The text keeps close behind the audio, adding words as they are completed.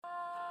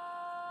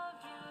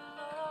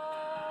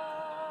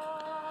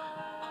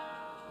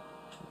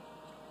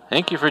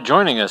Thank you for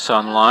joining us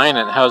online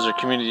at Hauser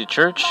Community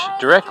Church.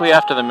 Directly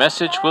after the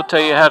message, we'll tell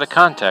you how to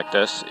contact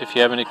us if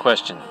you have any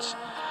questions.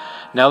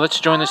 Now let's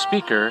join the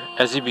speaker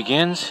as he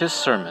begins his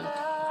sermon.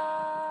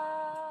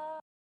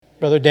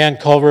 Brother Dan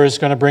Culver is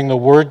going to bring the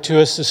word to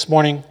us this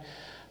morning,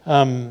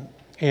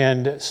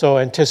 and so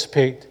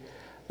anticipate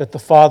that the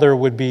Father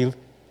would be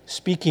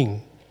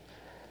speaking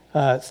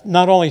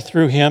not only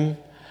through him,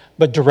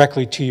 but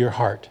directly to your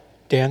heart.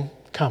 Dan,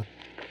 come.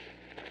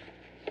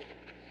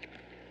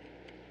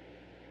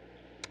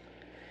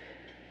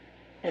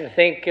 I want to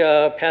thank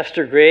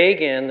Pastor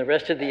Greg and the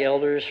rest of the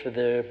elders for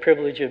the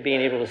privilege of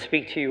being able to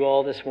speak to you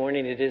all this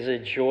morning. It is a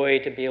joy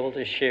to be able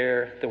to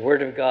share the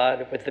Word of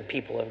God with the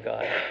people of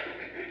God.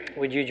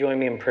 Would you join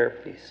me in prayer,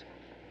 please?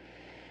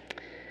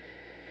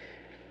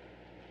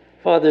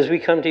 Father, as we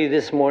come to you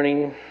this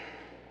morning,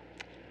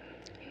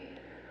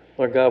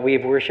 Lord God, we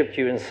have worshiped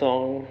you in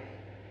song.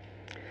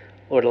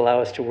 Lord,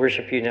 allow us to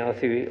worship you now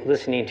through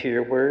listening to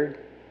your word.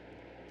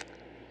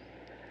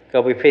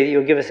 God, we pray that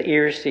you'll give us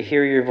ears to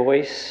hear your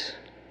voice,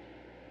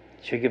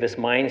 that you'll give us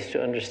minds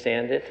to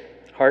understand it,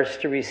 hearts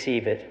to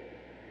receive it,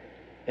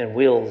 and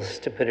wills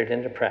to put it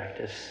into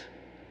practice.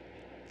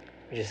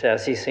 We just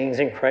ask these things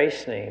in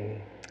Christ's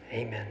name.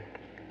 Amen.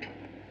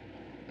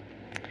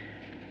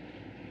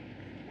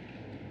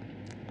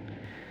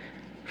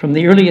 From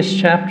the earliest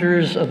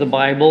chapters of the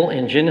Bible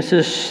in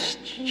Genesis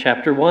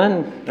chapter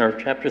 1, or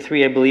chapter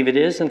 3, I believe it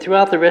is, and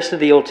throughout the rest of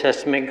the Old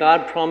Testament,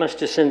 God promised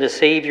to send a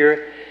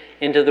Savior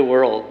into the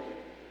world.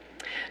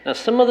 Now,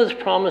 some of those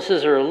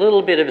promises are a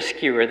little bit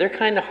obscure. They're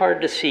kind of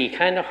hard to see,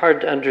 kind of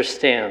hard to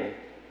understand.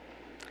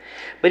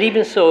 But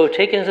even so,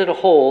 taken as a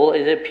whole,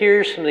 it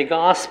appears from the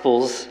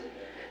Gospels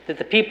that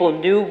the people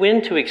knew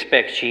when to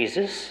expect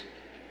Jesus.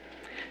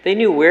 They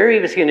knew where he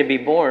was going to be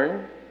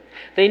born.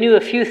 They knew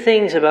a few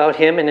things about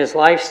him and his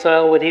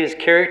lifestyle, what his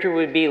character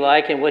would be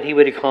like, and what he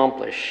would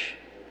accomplish.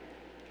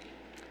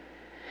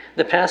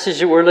 The passage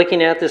that we're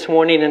looking at this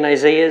morning in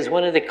Isaiah is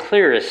one of the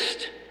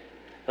clearest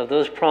of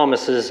those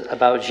promises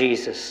about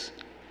Jesus.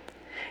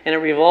 And it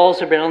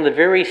revolves around the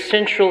very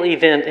central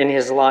event in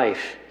his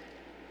life.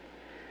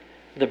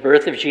 The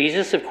birth of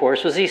Jesus, of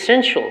course, was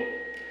essential.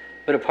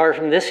 But apart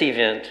from this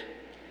event,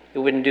 it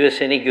wouldn't do us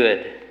any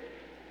good.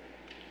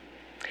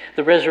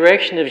 The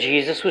resurrection of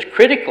Jesus was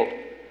critical.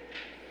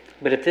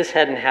 But if this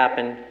hadn't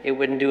happened, it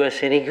wouldn't do us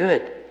any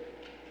good.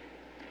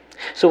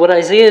 So what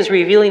Isaiah is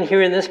revealing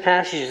here in this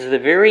passage is the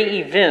very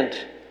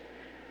event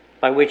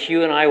by which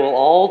you and I will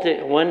all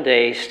one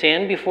day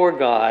stand before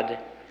God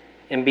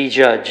and be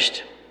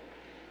judged.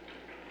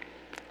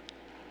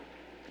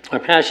 Our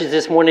passage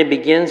this morning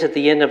begins at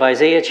the end of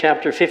Isaiah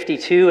chapter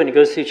 52 and it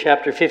goes through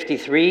chapter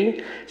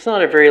 53. It's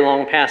not a very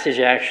long passage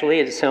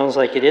actually. It sounds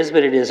like it is,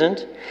 but it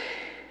isn't.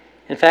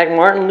 In fact,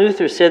 Martin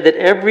Luther said that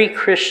every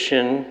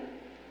Christian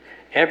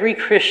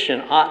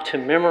ought to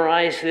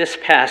memorize this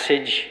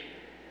passage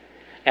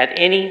at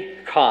any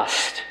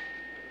cost.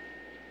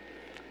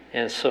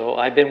 And so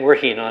I've been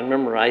working on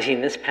memorizing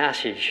this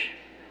passage.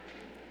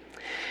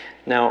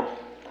 Now,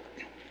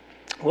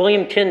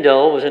 William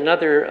Tyndale was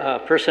another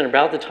person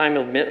about the time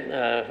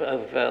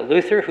of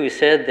Luther who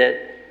said that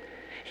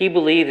he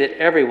believed that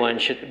everyone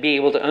should be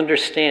able to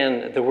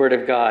understand the Word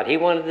of God. He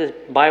wanted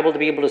the Bible to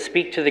be able to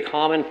speak to the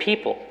common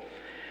people.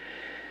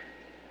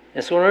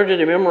 And so in order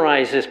to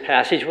memorize this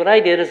passage, what I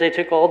did is I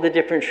took all the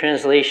different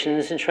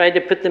translations and tried to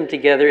put them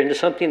together into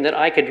something that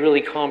I could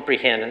really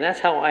comprehend. And that's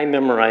how I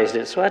memorized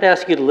it. So I'd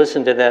ask you to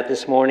listen to that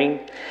this morning.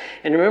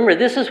 And remember,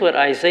 this is what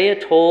Isaiah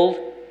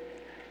told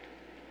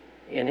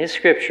in his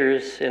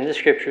scriptures. In the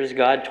scriptures,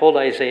 God told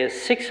Isaiah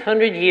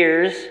 600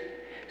 years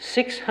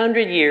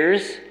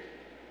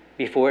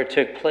before it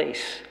took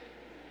place.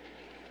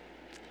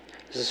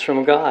 This is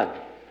from God.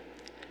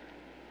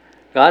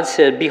 God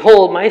said,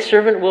 "Behold, my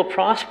servant will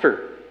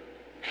prosper.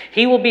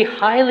 He will be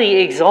highly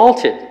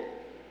exalted."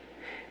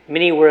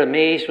 Many were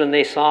amazed when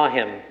they saw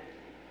him.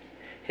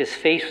 His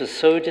face was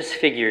so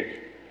disfigured,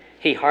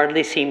 he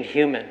hardly seemed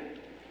human.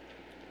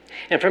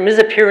 And from his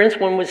appearance,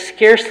 one would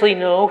scarcely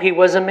know he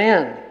was a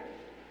man.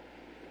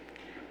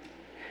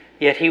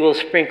 Yet he will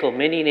sprinkle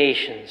many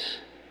nations.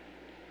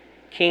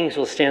 Kings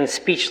will stand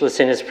speechless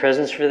in his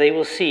presence, for they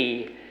will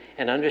see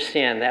and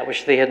understand that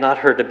which they had not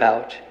heard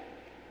about.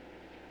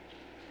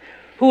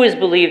 Who has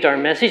believed our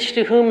message?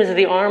 To whom has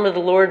the arm of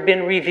the Lord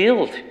been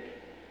revealed?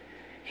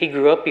 He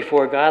grew up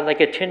before God like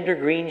a tender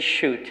green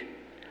shoot,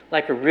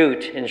 like a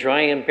root in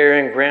dry and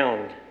barren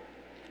ground.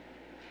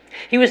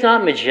 He was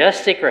not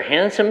majestic or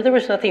handsome. There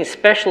was nothing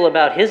special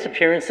about his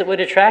appearance that would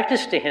attract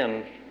us to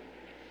him.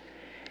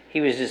 He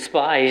was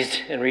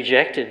despised and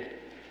rejected,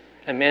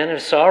 a man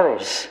of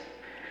sorrows,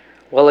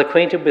 well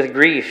acquainted with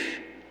grief.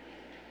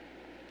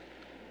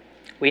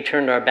 We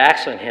turned our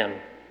backs on him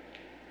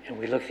and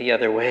we looked the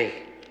other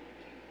way.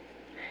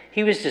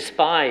 He was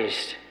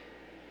despised,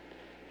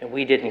 and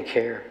we didn't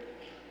care.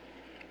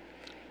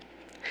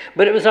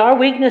 But it was our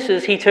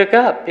weaknesses he took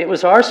up. It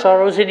was our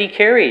sorrows that he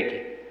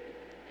carried.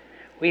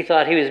 We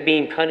thought he was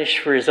being punished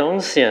for his own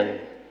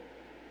sin,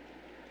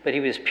 but he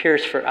was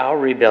pierced for our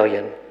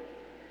rebellion.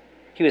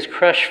 He He was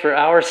crushed for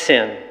our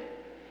sin.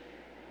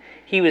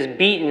 He was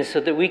beaten so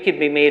that we could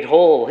be made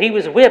whole. He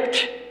was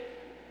whipped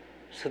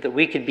so that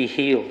we could be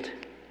healed.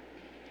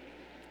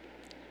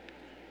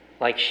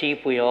 Like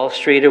sheep, we all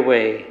strayed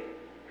away.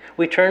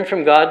 We turned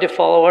from God to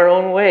follow our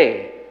own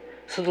way.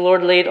 So the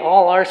Lord laid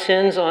all our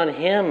sins on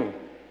him.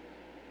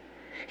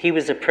 He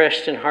was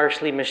oppressed and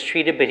harshly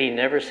mistreated, but he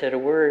never said a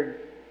word.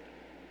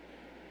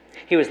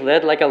 He was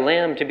led like a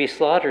lamb to be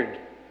slaughtered.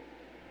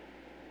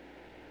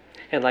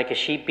 And like a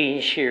sheep being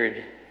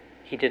sheared,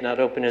 he did not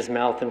open his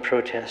mouth in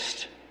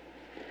protest.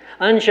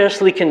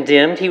 Unjustly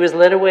condemned, he was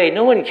led away.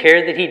 No one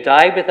cared that he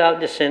died without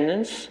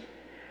descendants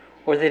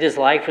or that his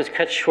life was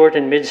cut short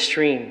in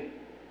midstream.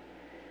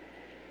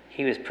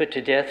 He was put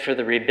to death for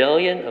the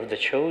rebellion of the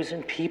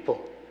chosen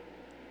people.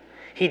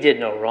 He did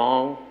no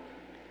wrong.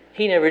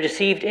 He never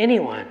deceived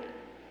anyone.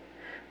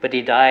 But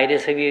he died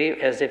as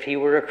if he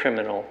were a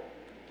criminal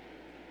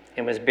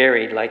and was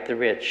buried like the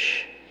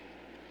rich.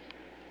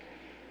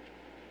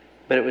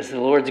 But it was the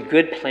Lord's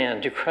good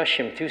plan to crush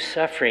him through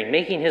suffering,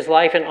 making his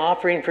life an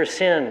offering for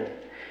sin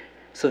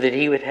so that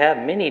he would have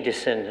many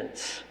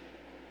descendants.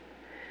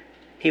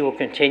 He will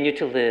continue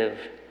to live.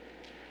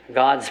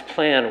 God's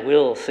plan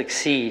will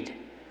succeed.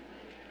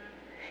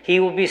 He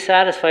will be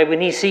satisfied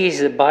when he sees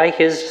that by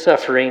his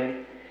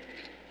suffering,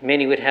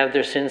 many would have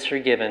their sins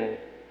forgiven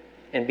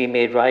and be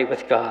made right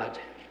with God.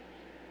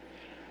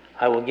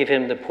 I will give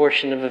him the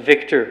portion of a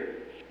victor,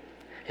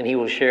 and he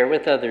will share it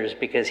with others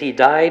because he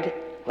died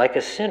like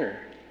a sinner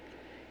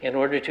in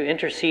order to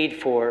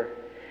intercede for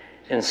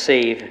and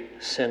save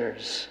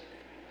sinners.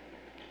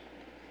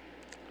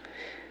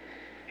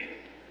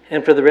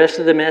 And for the rest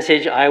of the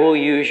message, I will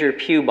use your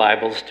pew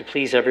Bibles to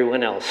please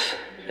everyone else.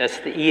 That's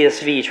the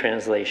ESV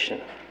translation.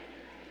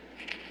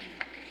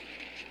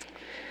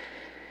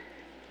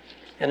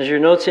 And as your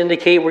notes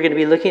indicate, we're going to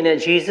be looking at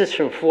Jesus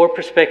from 4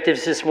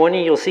 perspectives this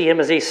morning. You'll see him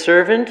as a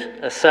servant,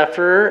 a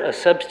sufferer, a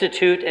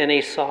substitute, and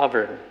a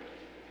sovereign.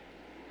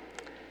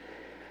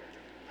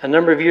 A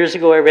number of years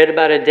ago, I read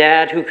about a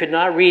dad who could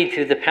not read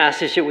through the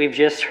passage that we've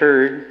just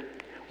heard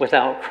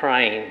without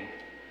crying.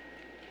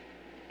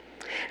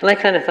 And I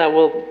kind of thought,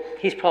 well,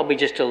 he's probably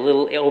just a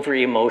little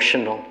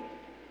over-emotional,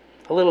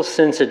 a little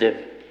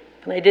sensitive.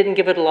 And I didn't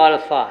give it a lot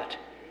of thought.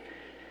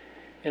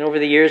 And over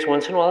the years,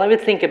 once in a while, I would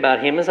think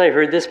about him as I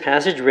heard this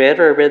passage read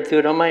or I read through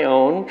it on my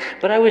own,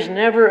 but I was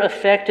never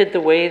affected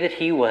the way that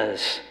he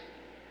was.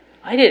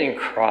 I didn't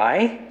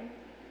cry.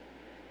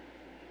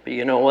 But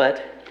you know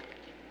what?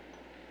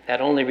 That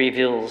only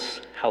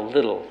reveals how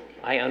little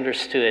I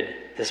understood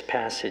this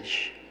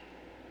passage.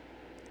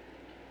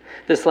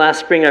 This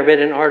last spring, I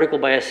read an article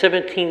by a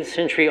 17th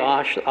century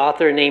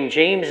author named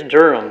James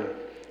Durham.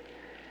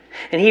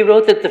 And he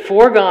wrote that the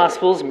 4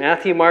 Gospels,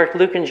 Matthew, Mark,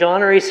 Luke, and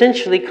John, are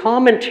essentially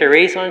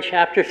commentaries on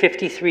chapter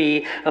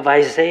 53 of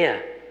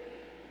Isaiah.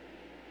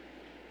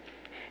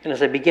 And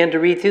as I began to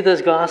read through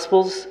those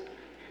Gospels,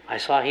 I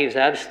saw he was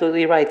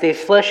absolutely right. They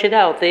flesh it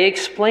out. They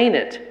explain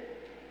it.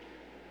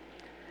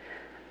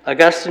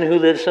 Augustine, who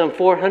lived some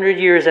 400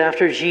 years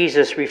after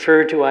Jesus,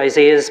 referred to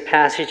Isaiah's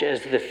passage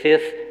as the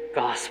 5th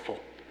Gospel.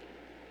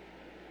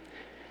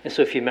 And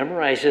so if you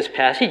memorize this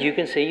passage, you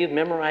can say you've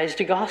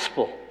memorized a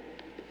gospel.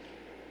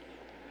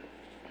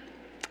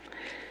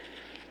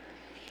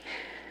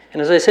 And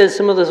as I said,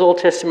 some of those Old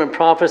Testament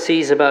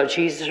prophecies about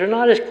Jesus are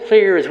not as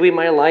clear as we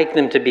might like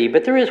them to be.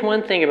 But there is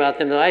one thing about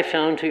them that I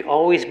found to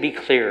always be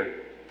clear.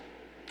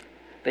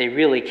 They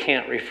really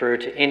can't refer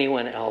to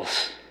anyone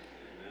else.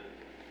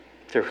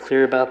 They're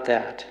clear about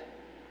that.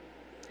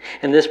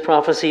 And this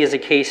prophecy is a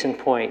case in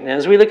point. Now,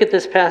 as we look at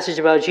this passage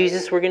about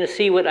Jesus, we're going to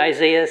see what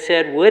Isaiah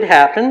said would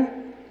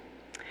happen.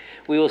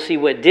 We will see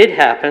what did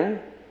happen.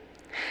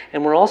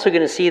 And we're also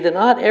going to see that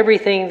not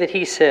everything that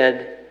he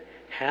said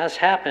has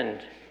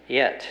happened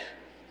yet.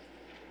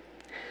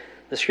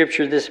 The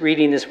scripture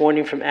reading this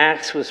morning from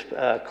Acts was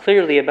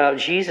clearly about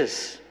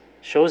Jesus.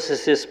 Shows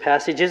us this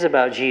passage is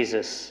about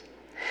Jesus.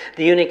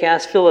 The eunuch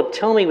asked Philip,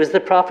 "Tell me, was the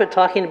prophet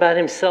talking about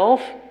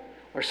himself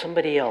or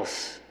somebody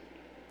else?"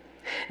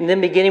 And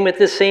then beginning with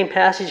this same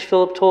passage,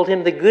 Philip told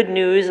him the good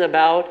news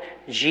about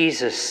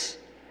Jesus.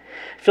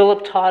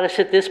 Philip taught us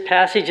that this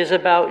passage is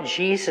about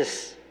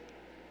Jesus.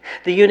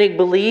 The eunuch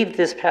believed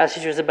this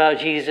passage was about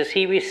Jesus.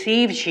 He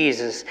received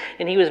Jesus,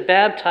 and he was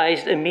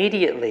baptized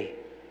immediately.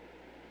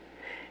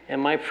 And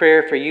my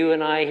prayer for you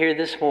and I here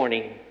this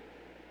morning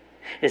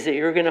is that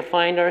you're going to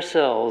find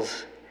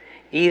ourselves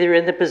either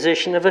in the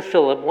position of a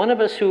Philip, one of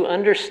us who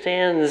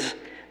understands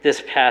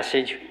this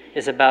passage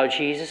is about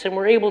Jesus, and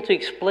we're able to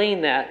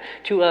explain that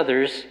to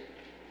others.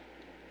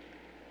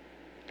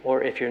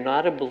 Or if you're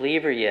not a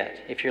believer yet,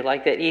 if you're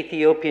like that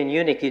Ethiopian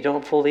eunuch, you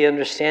don't fully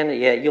understand it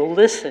yet, you'll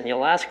listen,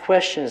 you'll ask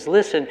questions,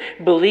 listen,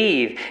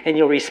 believe, and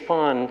you'll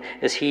respond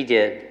as he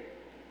did.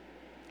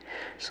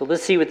 So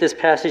let's see what this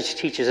passage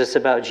teaches us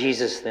about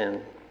Jesus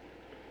then.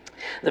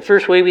 The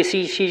first way we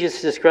see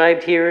Jesus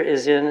described here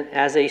is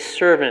as a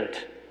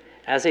servant.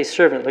 As a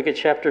servant. Look at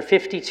chapter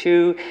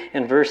 52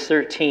 and verse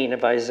 13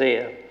 of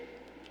Isaiah.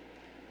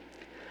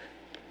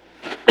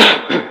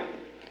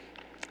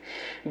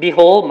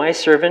 "Behold, my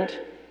servant,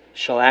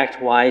 shall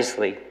act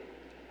wisely.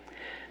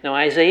 Now,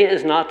 Isaiah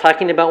is not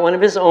talking about one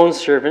of his own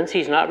servants.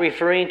 He's not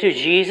referring to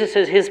Jesus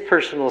as his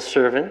personal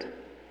servant.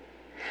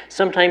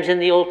 Sometimes in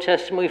the Old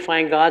Testament, we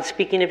find God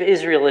speaking of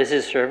Israel as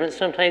his servant.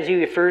 Sometimes he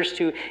refers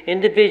to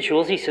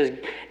individuals. He says,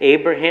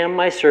 Abraham,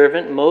 my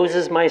servant,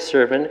 Moses, my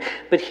servant.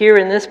 But here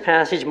in this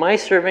passage, my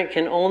servant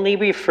can only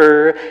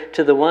refer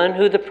to the one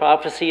who the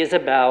prophecy is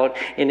about,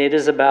 and it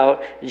is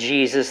about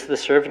Jesus, the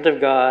servant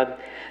of God,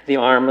 the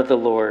arm of the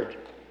Lord.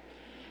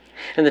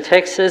 And the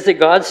text says that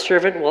God's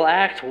servant will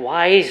act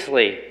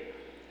wisely.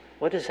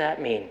 What does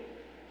that mean?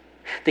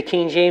 The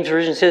King James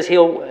Version says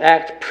he'll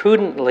act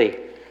prudently.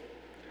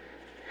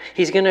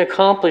 He's going to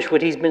accomplish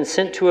what he's been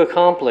sent to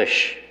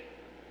accomplish.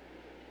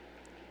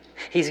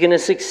 He's going to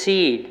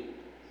succeed.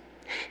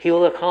 He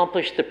will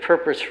accomplish the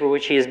purpose for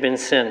which he has been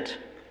sent.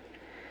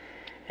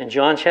 In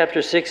John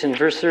chapter 6 and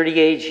verse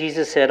 38,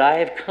 Jesus said, I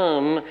have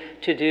come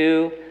to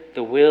do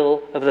the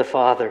will of the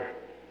Father.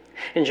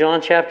 In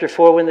John chapter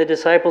 4, when the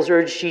disciples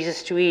urged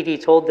Jesus to eat, he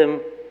told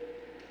them,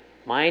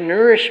 my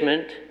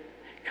nourishment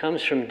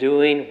comes from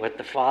doing what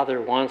the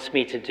Father wants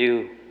me to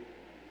do.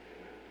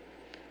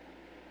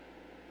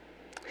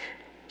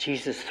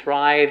 Jesus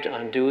thrived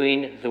on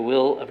doing the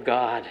will of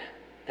God.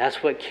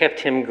 That's what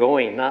kept him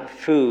going, not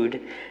food,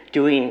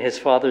 doing his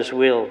Father's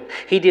will.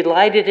 He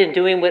delighted in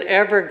doing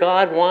whatever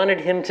God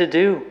wanted him to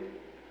do.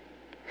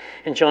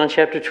 In John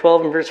chapter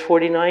 12 and verse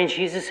 49,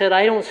 Jesus said,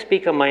 I don't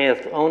speak on my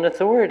own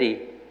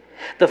authority.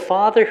 The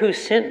Father who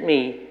sent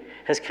me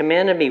has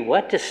commanded me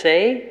what to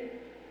say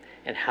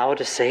and how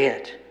to say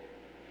it.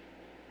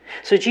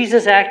 So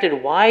Jesus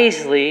acted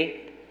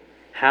wisely.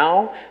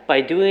 How? By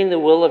doing the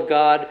will of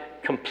God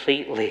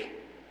completely.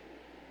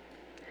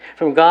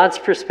 From God's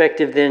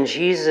perspective, then,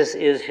 Jesus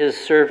is his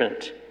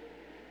servant.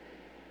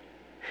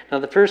 Now,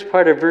 the first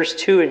part of verse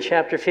 2 in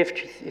chapter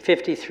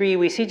 53,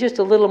 we see just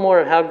a little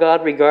more of how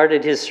God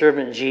regarded his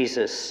servant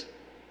Jesus.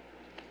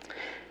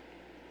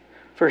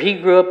 For he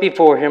grew up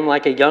before him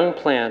like a young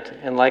plant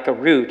and like a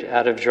root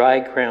out of dry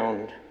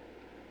ground.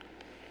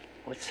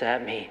 What's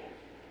that mean?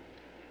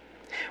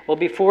 Well,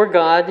 before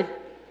God,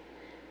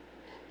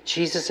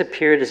 Jesus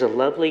appeared as a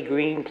lovely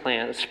green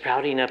plant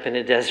sprouting up in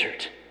a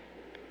desert.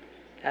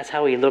 That's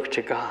how he looked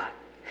to God.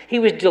 He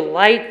was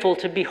delightful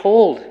to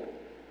behold.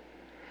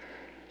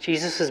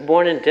 Jesus was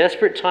born in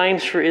desperate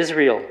times for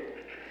Israel.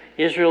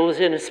 Israel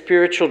was in a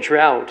spiritual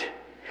drought.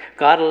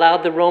 God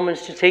allowed the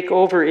Romans to take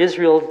over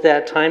Israel at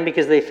that time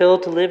because they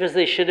failed to live as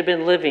they should have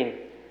been living.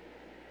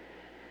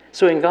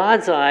 So in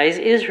God's eyes,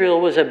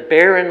 Israel was a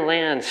barren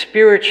land,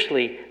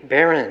 spiritually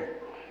barren.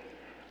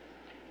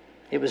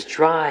 It was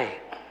dry.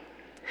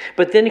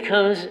 But then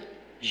comes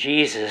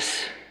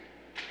Jesus,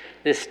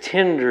 this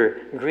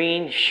tender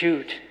green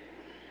shoot,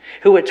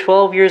 who at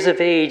 12 years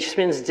of age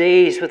spends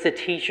days with the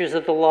teachers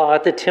of the law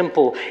at the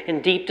temple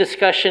in deep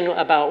discussion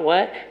about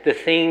what? The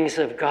things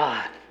of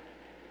God.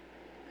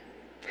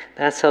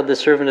 That's how the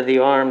servant of the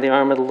arm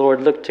of the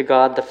Lord, looked to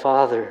God the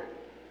Father.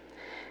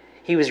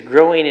 He was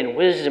growing in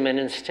wisdom and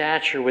in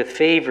stature with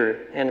favor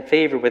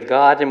with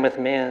God and with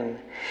man.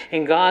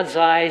 In God's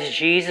eyes,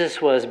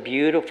 Jesus was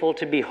beautiful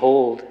to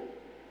behold.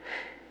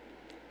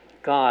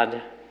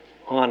 God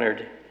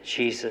honored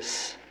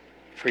Jesus.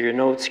 For your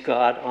notes,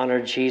 God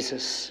honored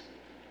Jesus.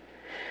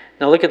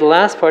 Now look at the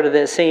last part of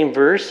that same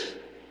verse.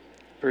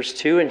 Verse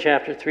 2 in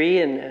chapter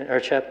 3, or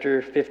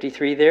chapter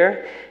 53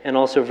 there, and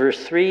also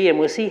verse 3, and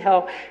we'll see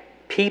how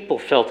people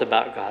felt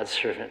about God's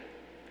servant.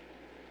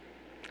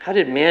 How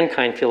did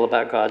mankind feel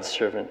about God's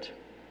servant?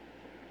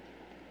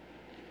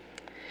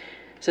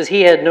 It says,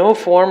 he had no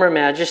form or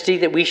majesty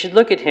that we should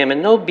look at him,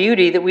 and no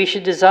beauty that we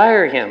should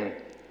desire him.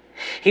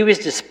 He was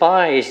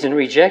despised and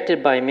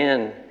rejected by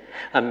men,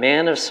 a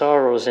man of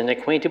sorrows and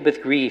acquainted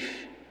with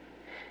grief.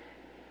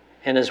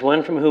 And as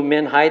one from whom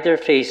men hide their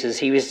faces,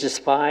 he was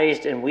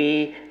despised, and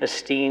we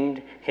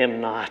esteemed him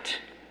not.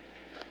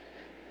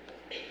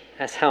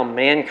 That's how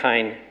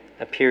mankind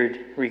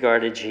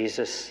regarded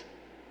Jesus.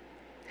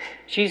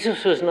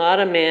 Jesus was not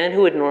a man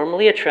who would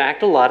normally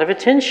attract a lot of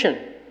attention.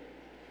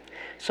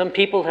 Some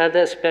people have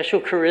that special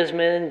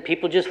charisma and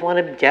people just want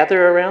to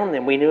gather around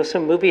them. We know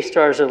some movie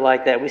stars are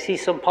like that. We see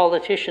some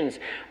politicians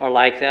are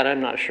like that.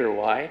 I'm not sure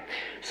why.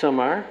 Some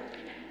are.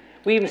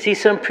 We even see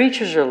some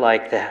preachers are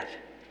like that.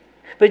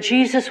 But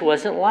Jesus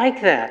wasn't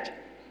like that.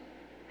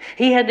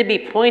 He had to be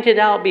pointed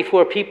out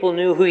before people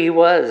knew who he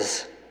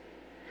was.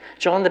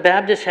 John the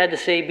Baptist had to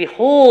say,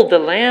 behold, the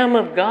Lamb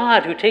of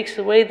God who takes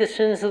away the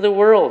sins of the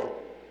world.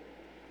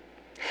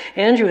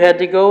 Andrew had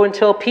to go and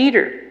tell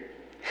Peter.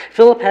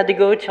 Philip had to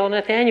go tell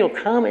Nathanael,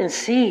 come and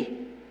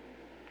see.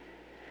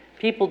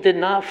 People did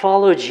not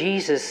follow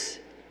Jesus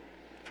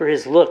for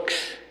his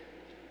looks.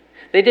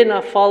 They did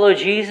not follow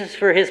Jesus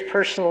for his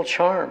personal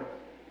charm.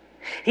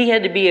 He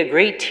had to be a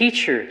great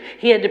teacher.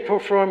 He had to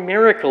perform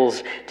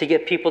miracles to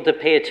get people to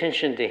pay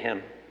attention to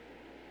him.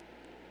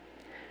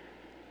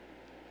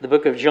 The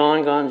book of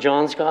John,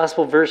 John's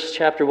Gospel,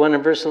 chapter 1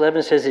 and verse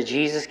 11 says that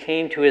Jesus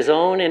came to his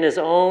own, and his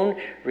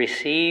own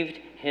received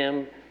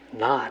him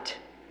not.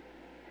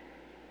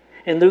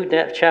 In Luke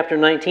chapter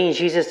 19,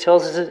 Jesus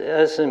tells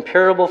us in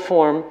parable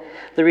form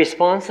the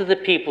response of the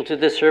people to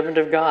the servant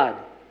of God.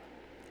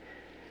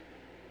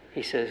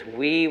 He says,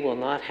 "We will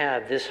not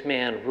have this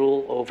man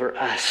rule over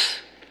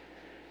us."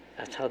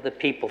 That's how the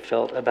people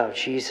felt about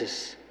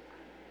Jesus.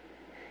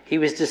 He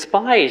was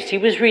despised. He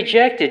was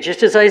rejected,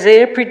 just as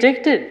Isaiah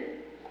predicted.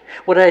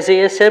 What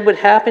Isaiah said would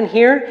happen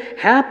here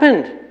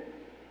happened.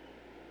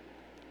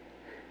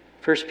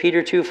 1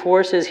 Peter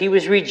 2:4 says, "He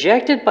was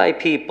rejected by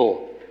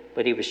people,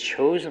 but he was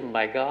chosen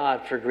by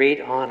God for great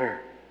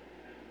honor."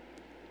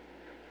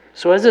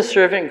 So as a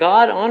servant,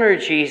 God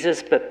honored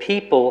Jesus, but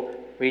people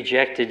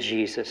rejected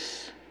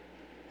Jesus.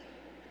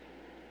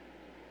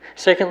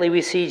 Secondly,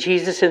 we see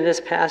Jesus in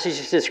this passage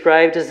is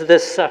described as the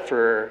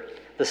sufferer.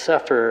 The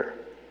sufferer.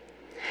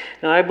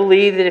 Now, I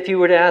believe that if you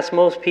were to ask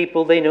most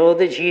people, they know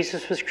that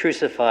Jesus was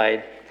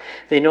crucified.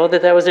 They know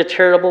that that was a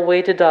terrible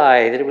way to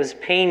die, that it was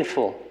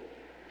painful.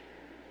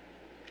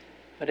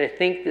 But I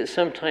think that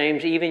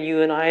sometimes even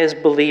you and I as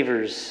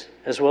believers,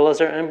 as well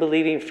as our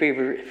unbelieving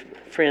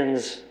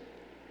friends,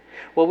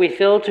 what we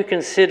fail to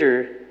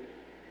consider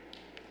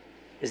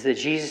is that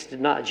Jesus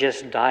did not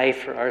just die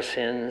for our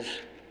sins,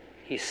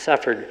 he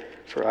suffered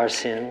for our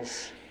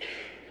sins.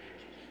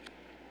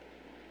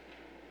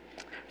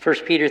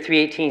 1 Peter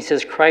 3:18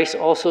 says, "Christ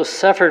also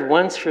suffered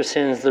once for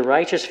sins, the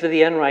righteous for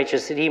the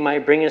unrighteous, that he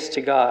might bring us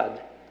to God."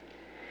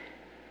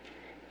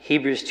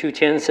 Hebrews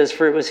 2:10 says,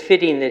 "For it was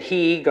fitting that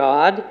he,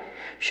 God,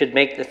 should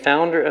make the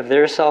founder of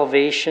their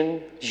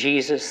salvation,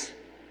 Jesus,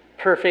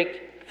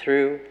 perfect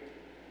through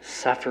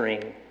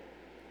suffering."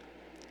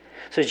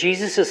 So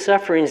Jesus'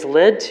 sufferings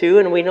led to,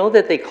 and we know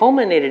that they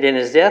culminated in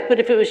his death, but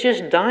if it was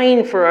just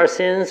dying for our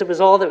sins, it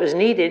was all that was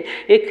needed,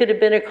 it could have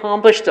been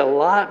accomplished a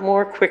lot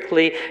more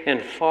quickly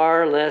and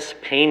far less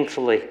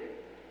painfully.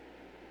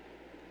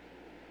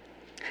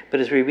 But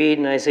as we read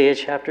in Isaiah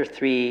chapter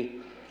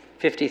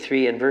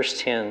 53 and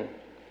verse 10,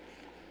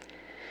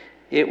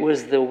 it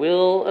was the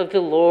will of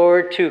the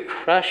Lord to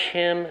crush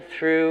him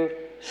through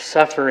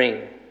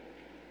suffering.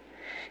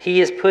 He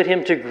has put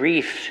him to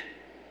grief.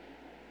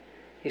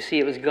 You see,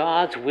 it was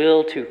God's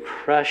will to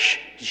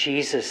crush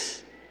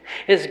Jesus.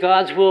 It's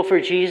God's will for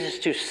Jesus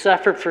to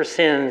suffer for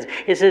sins.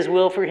 It's his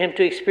will for him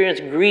to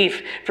experience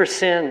grief for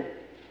sin.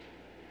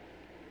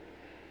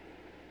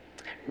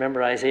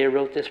 Remember, Isaiah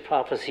wrote this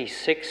prophecy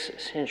 6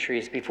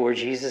 centuries before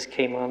Jesus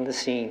came on the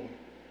scene.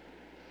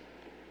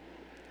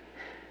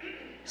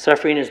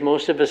 Suffering, as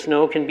most of us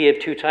know, can be of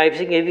two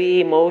types. It can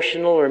be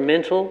emotional or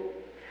mental,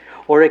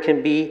 or it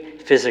can be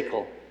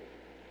physical.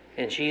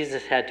 And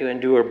Jesus had to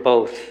endure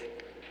both.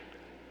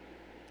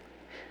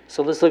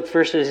 So let's look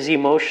first at his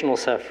emotional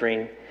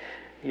suffering.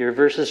 Your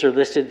verses are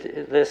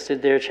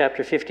listed there,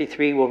 chapter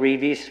 53. We'll read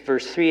these,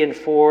 verse 3 and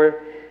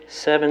 4,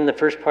 7, the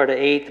first part of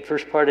 8, the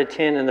first part of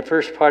 10, and the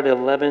first part of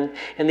 11.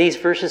 And these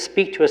verses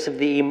speak to us of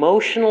the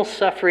emotional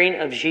suffering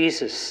of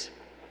Jesus.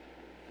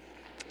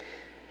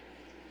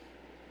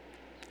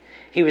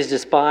 He was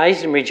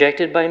despised and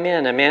rejected by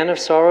men, a man of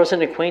sorrows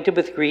and acquainted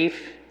with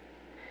grief.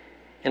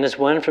 And as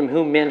one from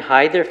whom men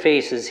hide their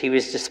faces, he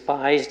was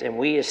despised, and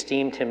we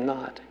esteemed him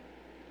not.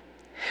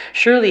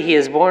 Surely he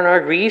has borne our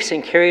griefs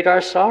and carried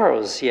our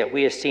sorrows, yet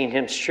we esteemed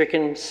him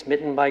stricken,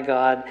 smitten by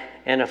God,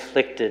 and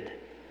afflicted.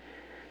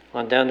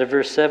 On down to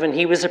verse 7,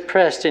 he was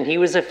oppressed and he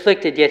was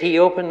afflicted, yet he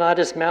opened not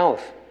his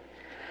mouth.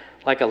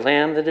 Like a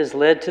lamb that is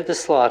led to the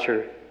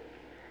slaughter,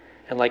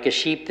 and like a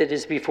sheep that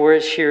is before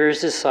its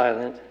shearers is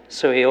silent,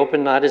 so he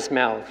opened not his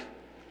mouth.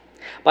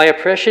 By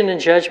oppression and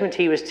judgment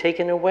he was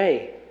taken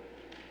away.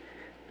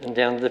 And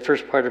down to the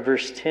first part of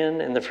verse 10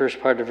 and the first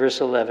part of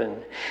verse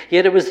 11.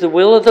 Yet it was the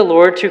will of the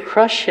Lord to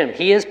crush him.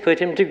 He has put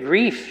him to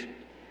grief.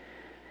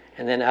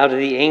 And then out of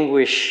the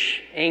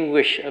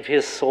anguish of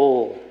his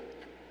soul.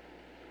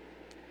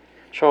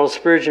 Charles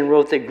Spurgeon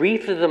wrote that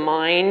grief of the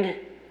mind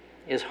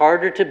is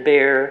harder to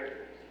bear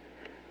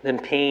than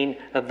pain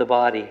of the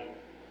body.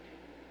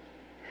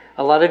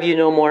 A lot of you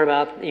know more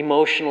about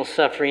emotional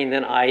suffering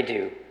than I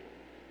do.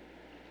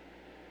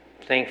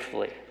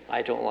 Thankfully,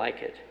 I don't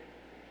like it.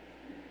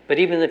 But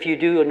even if you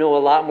do know a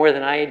lot more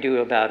than I do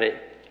about it,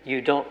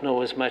 you don't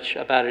know as much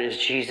about it as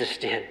Jesus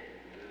did.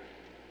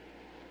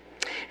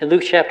 In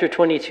Luke chapter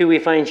 22, we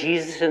find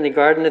Jesus in the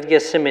Garden of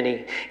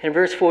Gethsemane. In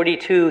verse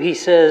 42, he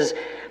says,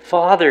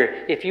 "Father,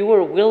 if you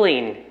were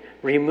willing,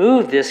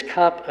 remove this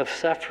cup of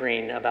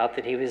suffering about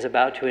that he was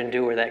about to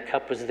endure." That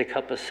cup was the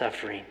cup of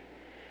suffering.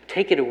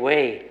 Take it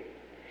away.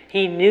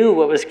 He knew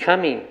what was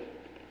coming.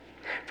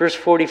 Verse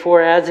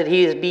 44 adds that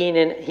he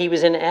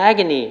was in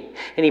agony,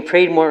 and he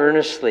prayed more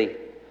earnestly.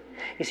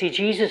 You see,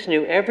 Jesus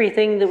knew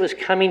everything that was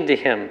coming to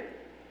him.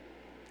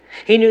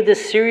 He knew the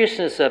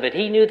seriousness of it.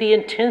 He knew the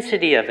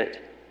intensity of it.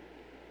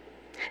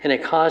 And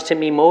it caused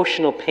him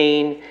emotional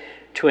pain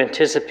to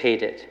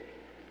anticipate it.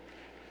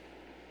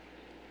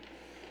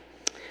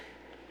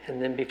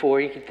 And then before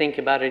you could think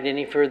about it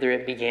any further,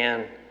 it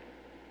began.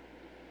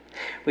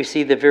 We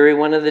see the very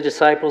one of the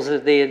disciples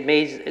that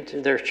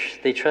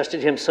they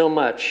trusted him so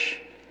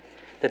much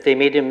that they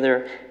made him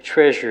their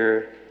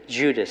treasurer,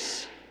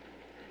 Judas,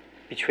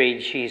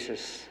 betrayed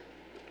Jesus.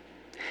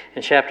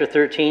 In chapter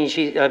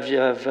 13 of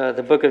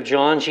the book of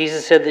John,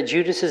 Jesus said that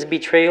Judas's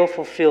betrayal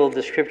fulfilled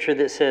the scripture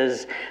that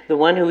says, "The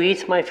one who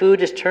eats my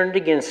food is turned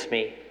against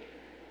me."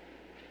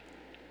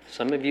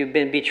 Some of you have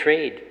been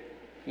betrayed.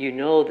 You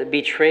know that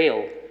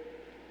betrayal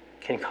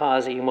can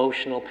cause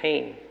emotional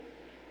pain.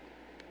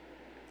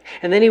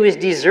 And then he was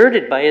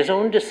deserted by his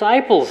own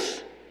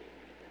disciples.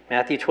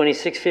 Matthew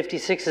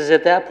 26:56 says,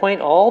 "At that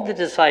point, all the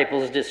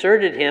disciples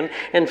deserted him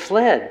and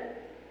fled."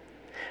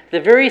 The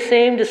very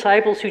same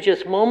disciples who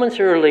just moments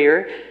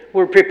earlier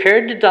were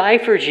prepared to die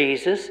for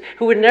Jesus,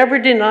 who would never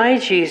deny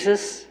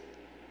Jesus,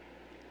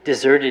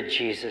 deserted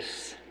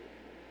Jesus.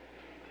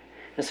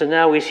 And so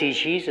now we see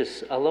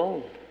Jesus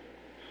alone.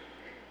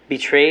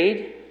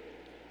 Betrayed,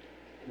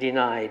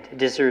 denied,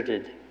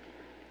 deserted.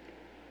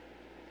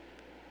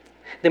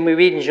 Then we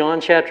read in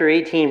John chapter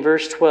 18,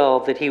 verse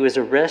 12, that he was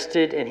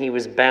arrested and he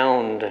was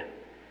bound.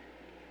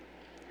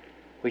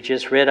 We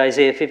just read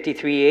Isaiah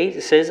 53:8.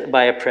 It says,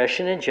 "By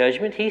oppression and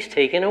judgment he's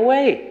taken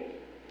away."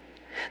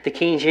 The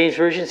King James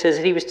Version says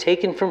that he was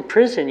taken from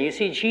prison. You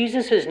see,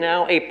 Jesus is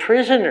now a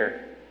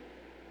prisoner.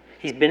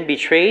 He's been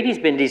betrayed, he's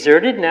been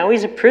deserted, now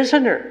he's a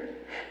prisoner.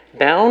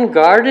 Bound,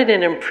 guarded,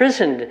 and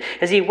imprisoned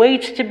as he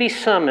waits to be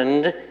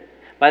summoned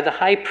by the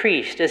high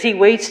priest, as he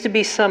waits to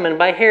be summoned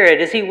by Herod,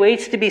 as he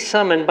waits to be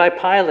summoned by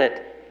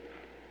Pilate.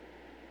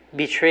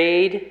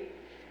 Betrayed,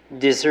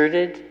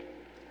 deserted,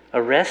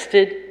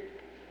 arrested,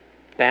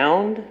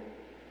 bound.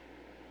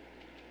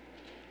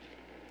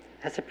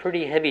 That's a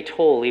pretty heavy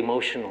toll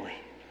emotionally.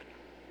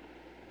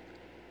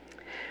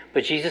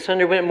 But Jesus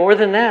underwent more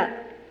than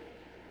that.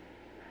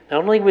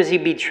 Not only was he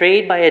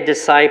betrayed by a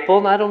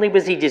disciple, not only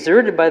was he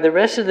deserted by the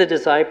rest of the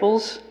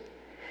disciples.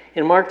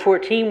 In Mark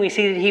 14, we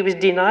see that he was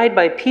denied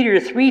by Peter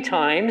 3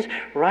 times,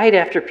 right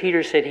after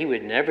Peter said he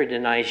would never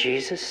deny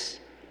Jesus.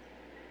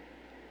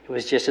 It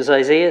was just as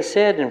Isaiah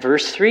said in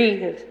verse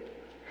 3,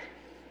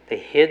 they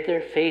hid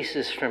their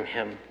faces from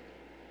him.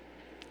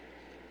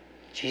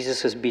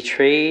 Jesus was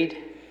betrayed,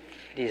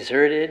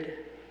 deserted,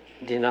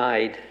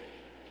 denied.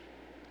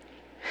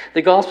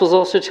 The Gospels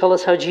also tell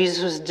us how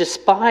Jesus was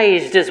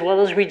despised as well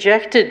as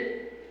rejected.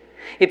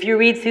 If you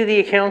read through the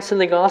accounts in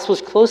the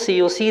Gospels closely,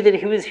 you'll see that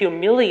he was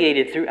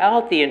humiliated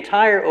throughout the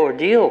entire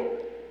ordeal.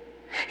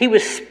 He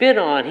was spit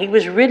on, he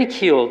was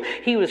ridiculed,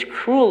 he was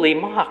cruelly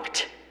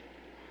mocked.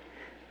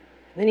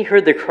 And then he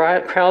heard the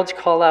crowds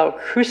call out,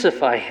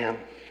 "Crucify him."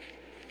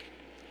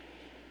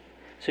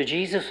 So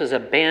Jesus was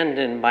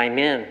abandoned by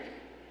men.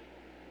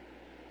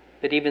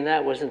 But even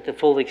that wasn't the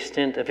full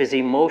extent of his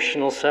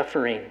emotional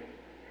suffering.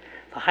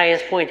 The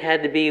highest point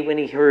had to be when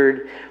he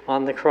heard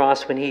on the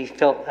cross, when he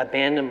felt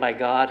abandoned by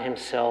God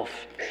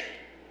himself.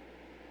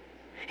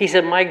 He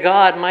said, my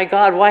God,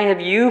 why have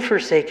you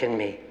forsaken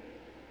me?"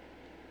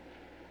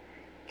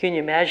 Can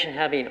you imagine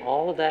having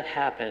all of that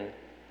happen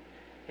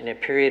in a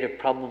period of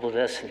probably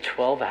less than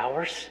 12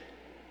 hours?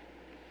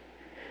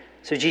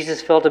 So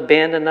Jesus felt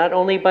abandoned not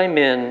only by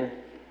men,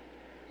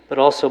 but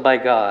also by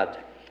God.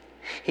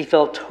 He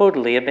felt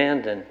totally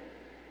abandoned.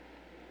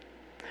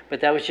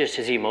 But that was just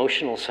his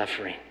emotional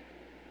suffering.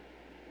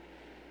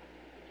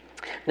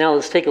 Now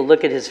let's take a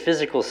look at his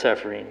physical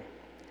suffering.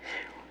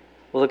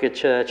 We'll look at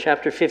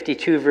chapter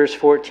 52, verse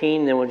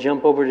 14, then we'll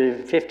jump over to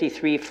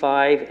 53,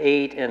 5,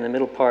 8, and the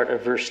middle part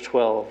of verse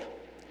 12.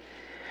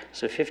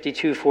 So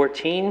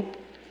 52:14.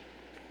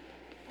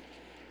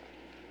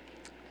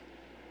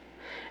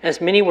 "As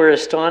many were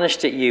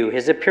astonished at you,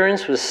 his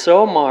appearance was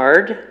so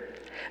marred,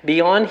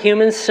 beyond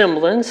human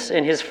semblance,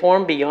 and his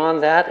form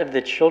beyond that of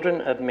the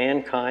children of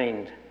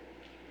mankind."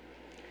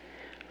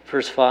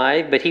 Verse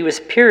 5, "But he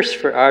was pierced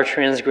for our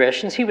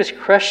transgressions, he was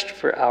crushed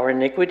for our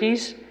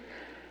iniquities.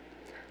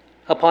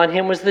 Upon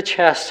him was the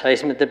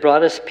chastisement that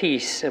brought us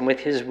peace, and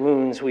with his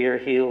wounds we are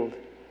healed."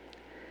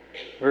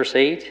 Verse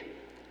 8,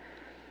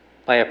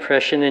 "By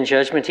oppression and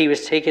judgment he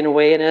was taken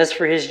away, and as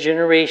for his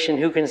generation,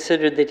 who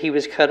considered that he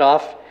was cut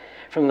off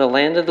from the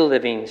land of the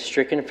living,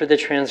 stricken for the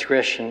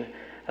transgression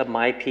of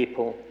my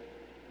people."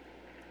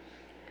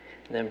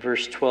 And then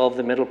verse 12,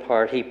 the middle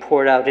part, "He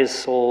poured out his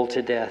soul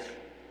to death."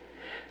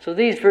 So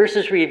these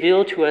verses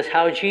reveal to us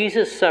how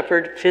Jesus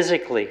suffered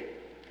physically.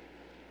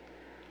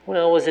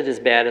 Well, was it as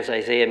bad as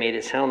Isaiah made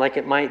it sound like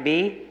it might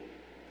be?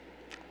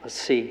 Let's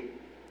see.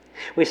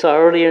 We saw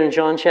earlier in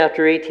John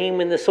chapter 18,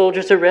 when the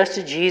soldiers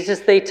arrested Jesus,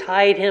 they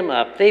tied him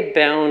up, they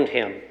bound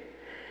him.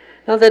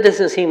 Now that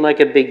doesn't seem like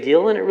a big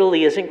deal, and it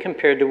really isn't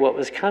compared to what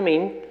was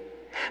coming.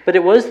 But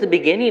it was the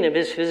beginning of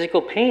his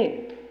physical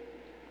pain.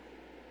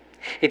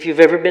 If you've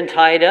ever been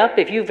tied up,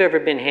 if you've ever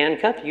been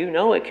handcuffed, you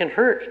know it can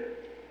hurt.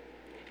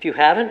 If you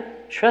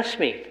haven't, trust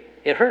me,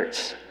 it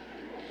hurts.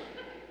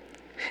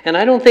 And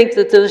I don't think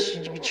that those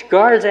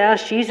guards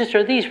asked Jesus,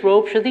 are these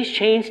ropes, are these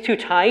chains too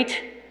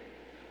tight?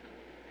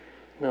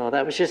 No,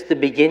 that was just the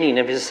beginning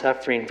of his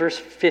suffering. Verse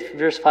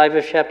 5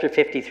 of chapter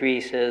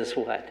 53 says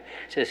what?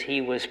 It says he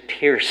was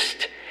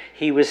pierced.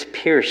 He was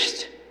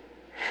pierced.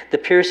 The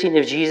piercing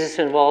of Jesus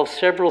involves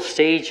several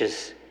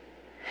stages.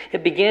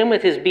 It began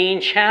with his being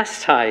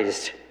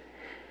chastised.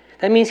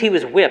 That means he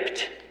was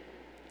whipped.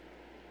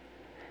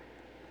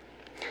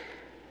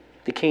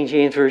 The King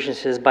James Version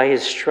says, by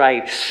his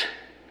stripes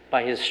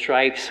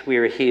we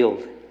are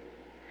healed.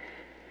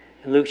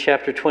 In Luke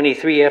chapter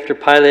 23, after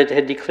Pilate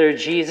had declared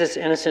Jesus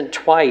innocent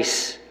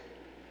twice,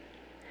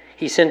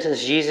 he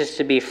sentenced Jesus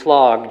to be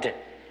flogged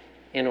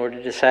in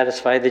order to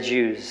satisfy the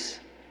Jews.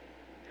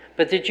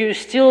 But the Jews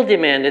still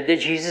demanded that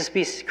Jesus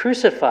be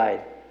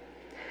crucified.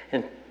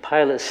 And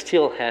Pilate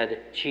still had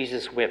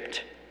Jesus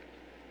whipped.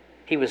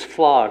 He was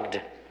flogged.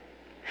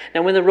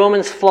 Now, when the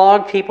Romans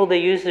flogged people, they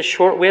used a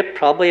short whip,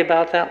 probably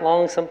about that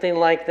long, something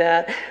like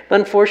that. But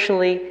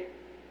unfortunately,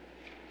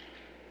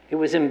 it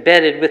was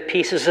embedded with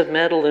pieces of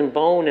metal and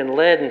bone and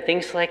lead and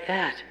things like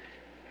that.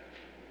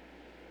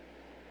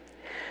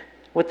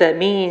 What that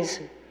means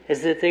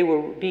is that they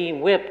were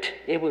being whipped.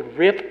 It would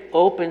rip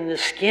open the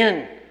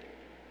skin.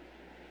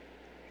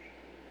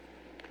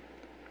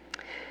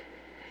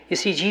 You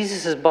see,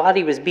 Jesus'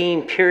 body was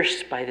being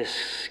pierced by this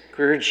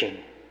scourging.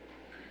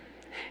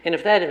 And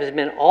if that had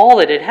been all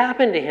that had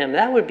happened to him,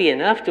 that would be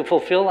enough to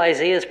fulfill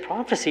Isaiah's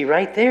prophecy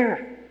right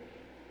there.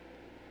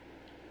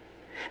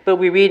 But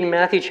we read in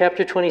Matthew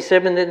chapter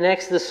 27 that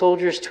next the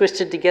soldiers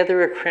twisted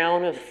together a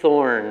crown of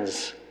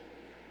thorns.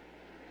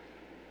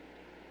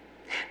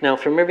 Now,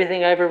 from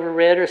everything I've ever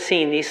read or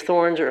seen, these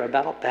thorns are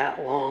about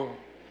that long.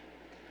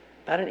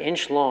 About an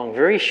inch long,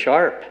 very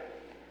sharp.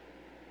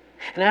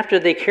 And after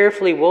they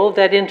carefully wove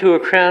that into a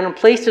crown and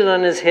placed it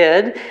on his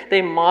head,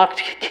 they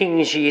mocked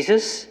King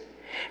Jesus.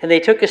 And they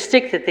took a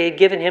stick that they had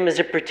given him as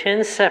a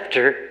pretend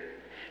scepter,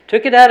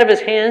 took it out of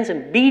his hands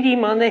and beat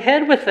him on the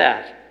head with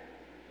that.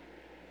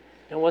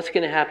 Now what's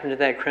going to happen to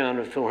that crown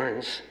of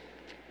thorns?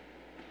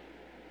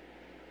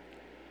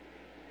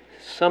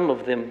 Some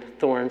of them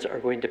thorns are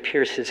going to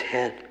pierce his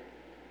head.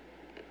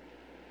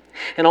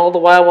 And all the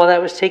while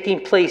that was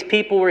taking place,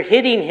 people were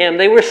hitting him,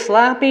 they were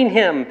slapping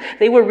him,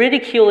 they were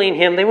ridiculing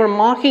him, they were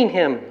mocking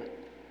him,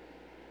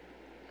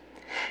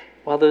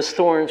 while those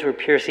thorns were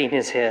piercing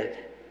his head.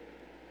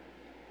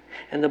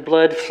 And the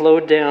blood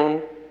flowed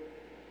down,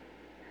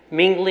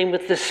 mingling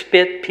with the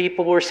spit.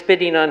 People were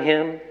spitting on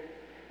him,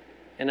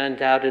 and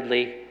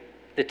undoubtedly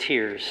the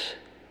tears,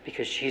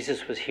 because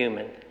Jesus was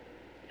human.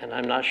 And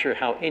I'm not sure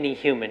how any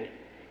human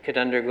could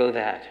undergo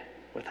that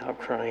without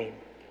crying.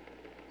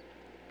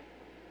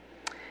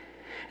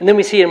 And then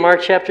we see in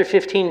Mark chapter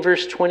 15,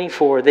 verse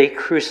 24, they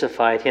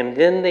crucified him.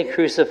 Then they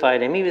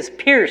crucified him. He was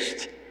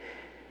pierced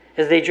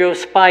as they drove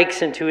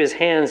spikes into his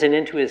hands and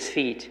into his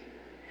feet.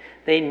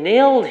 They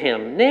nailed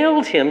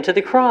him to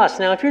the cross.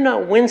 Now, if you're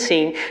not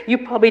wincing, you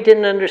probably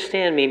didn't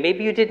understand me.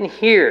 Maybe you didn't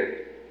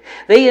hear.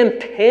 They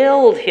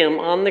impaled him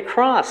on the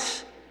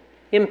cross.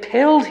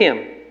 Impaled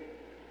him.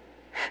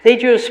 They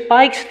drove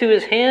spikes through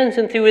his hands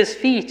and through his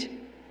feet.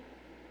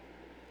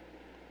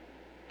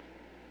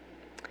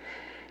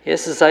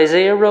 Yes, as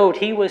Isaiah wrote,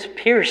 he was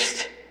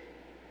pierced.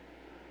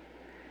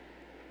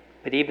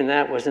 But even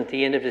that wasn't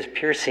the end of his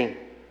piercing.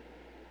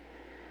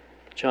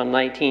 John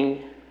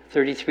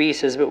 19:33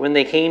 says, but when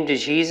they came to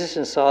Jesus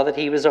and saw that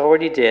he was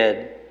already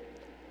dead,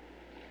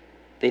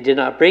 they did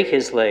not break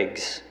his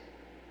legs.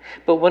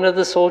 But one of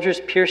the soldiers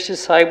pierced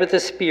his side with a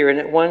spear, and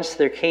at once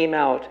there came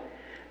out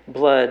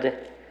blood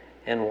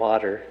and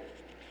water.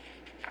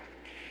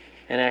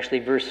 And actually,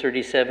 verse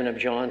 37 of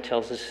John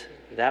tells us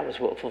that was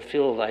what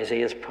fulfilled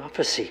Isaiah's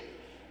prophecy.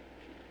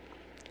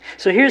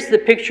 So here's the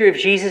picture of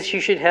Jesus you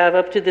should have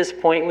up to this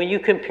point when you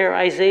compare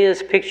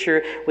Isaiah's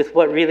picture with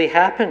what really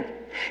happened.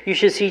 You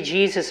should see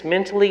Jesus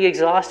mentally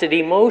exhausted,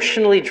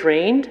 emotionally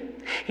drained.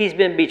 He's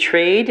been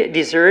betrayed,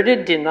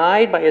 deserted,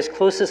 denied by his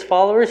closest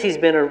followers. He's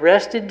been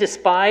arrested,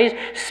 despised,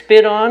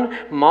 spit on,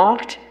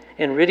 mocked,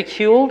 and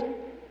ridiculed.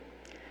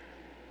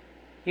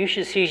 You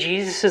should see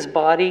Jesus'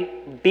 body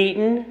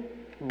beaten,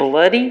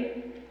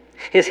 bloody,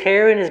 his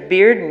hair and his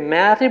beard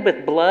matted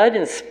with blood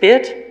and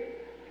spit,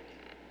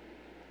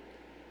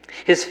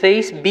 his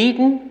face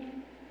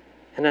beaten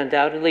and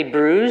undoubtedly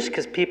bruised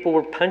because people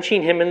were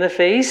punching him in the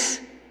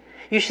face.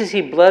 You should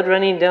see blood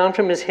running down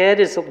from his head,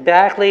 his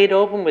back laid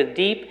open with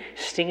deep,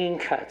 stinging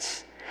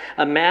cuts.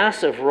 A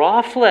mass of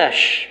raw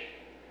flesh,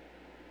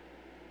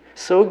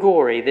 so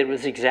gory that it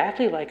was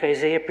exactly like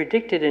Isaiah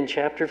predicted in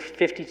chapter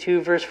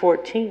 52, verse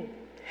 14.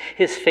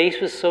 His face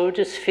was so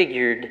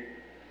disfigured,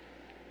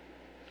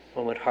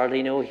 one would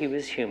hardly know he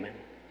was human.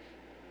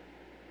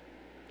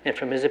 And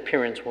from his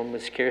appearance, one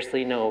would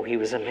scarcely know he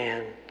was a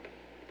man.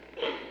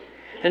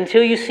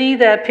 Until you see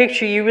that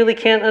picture, you really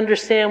can't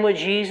understand what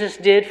Jesus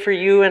did for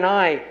you and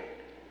I.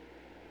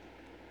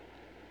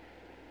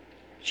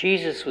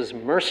 Jesus was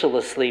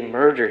mercilessly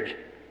murdered.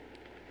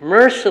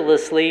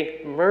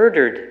 Mercilessly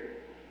murdered.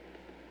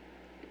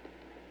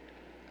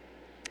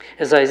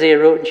 As Isaiah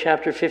wrote in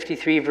chapter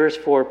 53, verse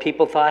 4,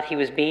 people thought he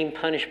was being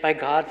punished by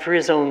God for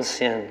his own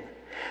sin.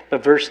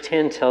 But verse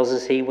 10 tells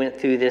us he went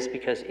through this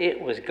because it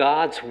was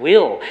God's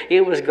will.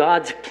 It was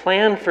God's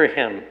plan for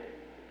him.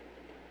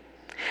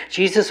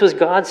 Jesus was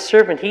God's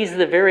servant. He's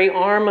the very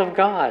arm of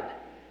God.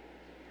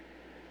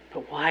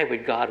 But why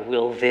would God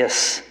will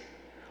this?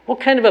 What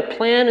kind of a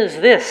plan is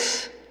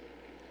this?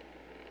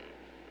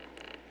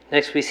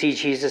 Next, we see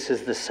Jesus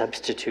as the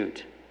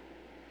substitute.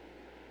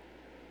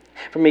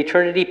 From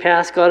eternity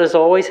past, God has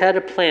always had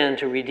a plan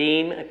to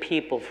redeem a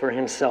people for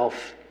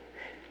himself.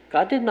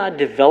 God did not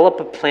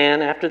develop a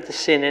plan after the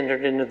sin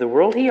entered into the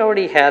world. He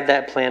already had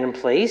that plan in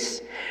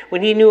place.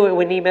 When he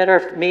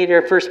made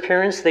our first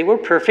parents, they were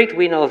perfect.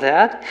 We know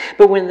that.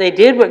 But when they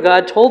did what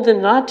God told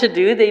them not to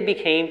do, they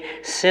became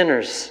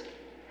sinners.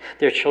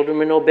 Their children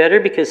will know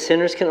better because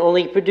sinners can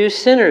only produce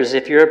sinners.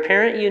 If you're a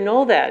parent, you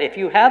know that. If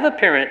you have a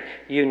parent,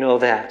 you know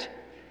that.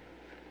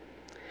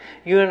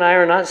 You and I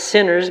are not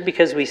sinners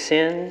because we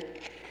sin.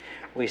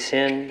 We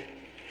sin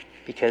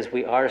because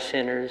we are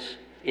sinners.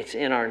 It's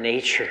in our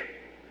nature.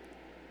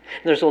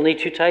 There's only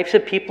two types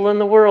of people in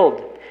the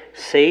world: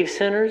 saved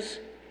sinners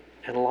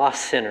and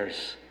lost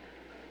sinners.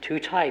 Two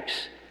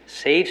types: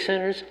 saved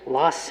sinners,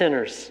 lost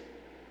sinners.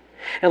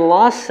 And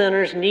lost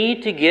sinners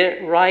need to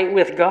get right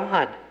with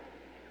God.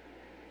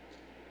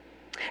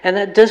 And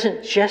that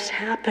doesn't just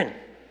happen.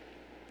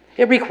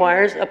 It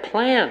requires a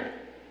plan.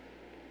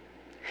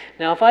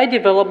 Now, if I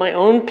develop my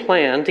own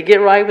plan to get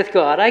right with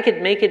God, I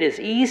could make it as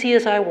easy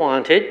as I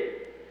wanted,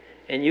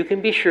 and you can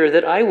be sure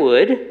that I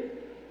would.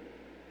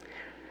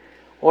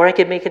 Or I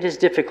could make it as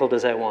difficult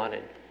as I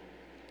wanted.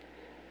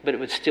 But it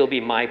would still be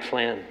my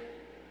plan.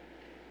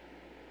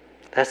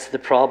 That's the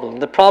problem.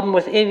 The problem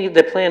with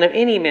the plan of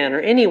any man or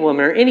any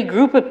woman or any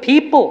group of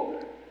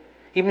people,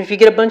 even if you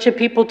get a bunch of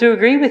people to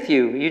agree with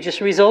you, it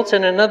just results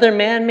in another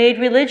man-made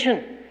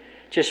religion.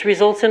 Just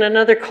results in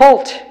another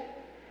cult.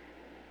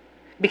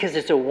 Because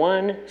it's a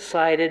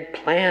one-sided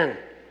plan.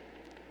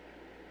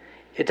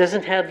 It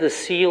doesn't have the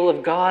seal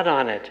of God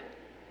on it.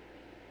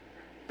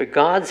 But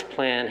God's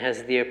plan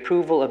has the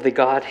approval of the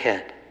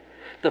Godhead.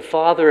 The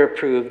Father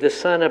approved, the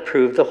Son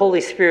approved, the Holy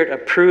Spirit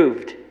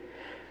approved.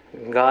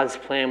 God's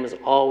plan was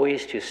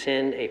always to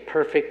send a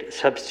perfect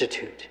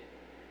substitute.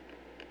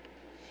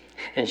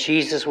 And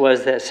Jesus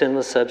was that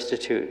sinless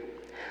substitute.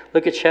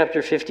 Look at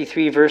chapter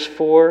 53, verse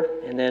 4,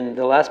 and then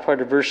the last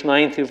part of verse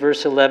 9 through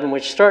verse 11,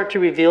 which start to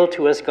reveal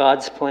to us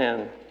God's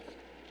plan.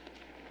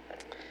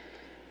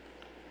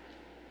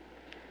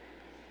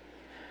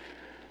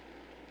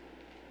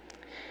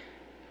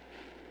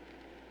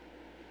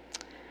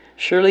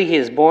 Surely he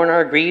has borne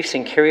our griefs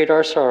and carried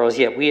our sorrows,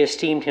 yet we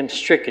esteemed him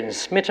stricken,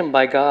 smitten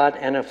by God,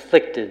 and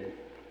afflicted.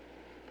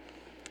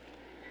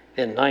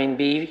 Then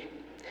 9b,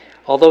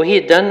 although he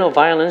had done no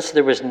violence,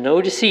 there was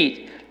no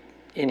deceit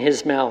in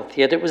his mouth,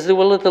 yet it was the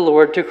will of the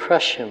Lord to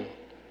crush him.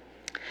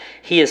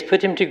 He has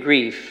put him to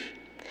grief.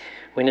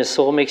 When his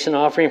soul makes an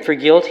offering for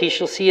guilt, he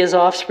shall see his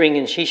offspring,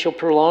 and she shall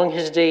prolong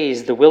his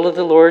days. The will of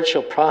the Lord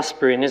shall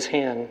prosper in his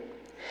hand.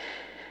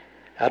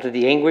 Out of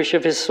the anguish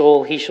of his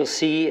soul he shall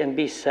see and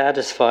be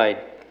satisfied.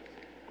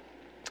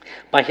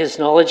 By his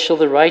knowledge shall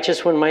the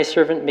righteous one, my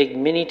servant, make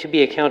many to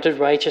be accounted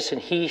righteous,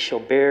 and he shall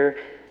bear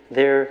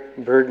their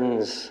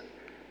burdens.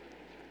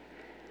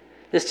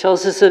 This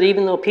tells us that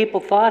even though people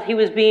thought he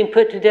was being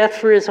put to death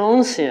for his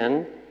own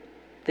sin,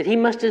 that he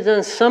must have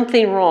done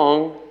something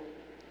wrong,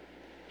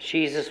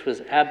 Jesus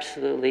was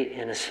absolutely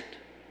innocent.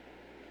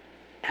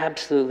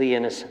 Absolutely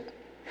innocent.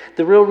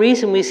 The real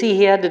reason we see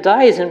he had to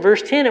die is in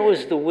verse 10. It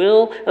was the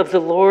will of the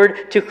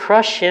Lord to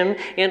crush him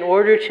in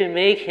order to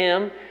make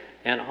him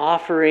an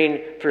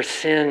offering for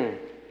sin.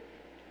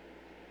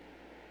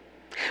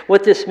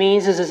 What this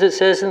means is, as it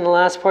says in the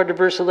last part of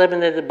verse 11,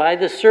 that by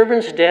the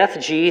servant's death,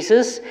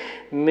 Jesus,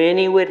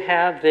 many would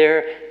have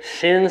their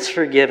sins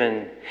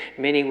forgiven.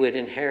 Many would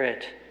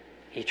inherit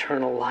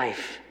eternal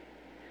life.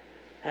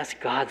 That's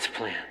God's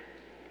plan.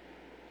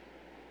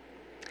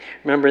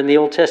 Remember, in the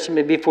Old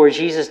Testament, before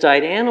Jesus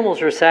died,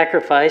 animals were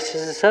sacrificed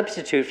as a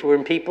substitute for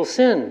when people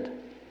sinned.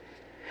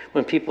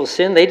 When people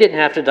sinned, they didn't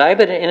have to die,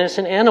 but an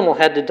innocent animal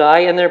had to die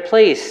in their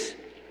place.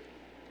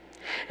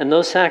 And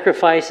those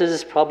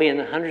sacrifices, probably in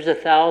the hundreds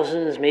of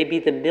thousands, maybe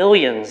the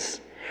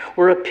millions,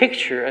 were a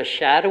picture, a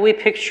shadowy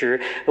picture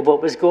of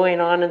what was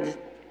going on and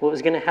what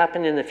was going to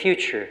happen in the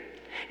future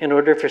in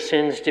order for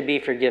sins to be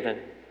forgiven.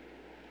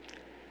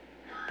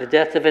 The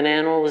death of an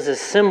animal was a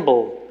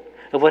symbol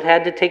of what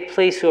had to take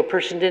place so a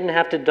person didn't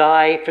have to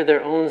die for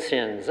their own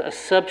sins. A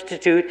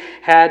substitute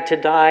had to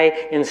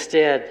die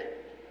instead.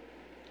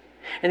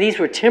 And these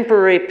were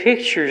temporary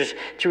pictures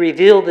to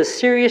reveal the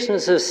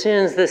seriousness of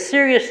sins, the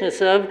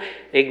seriousness of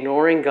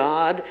ignoring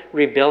God,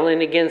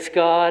 rebelling against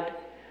God,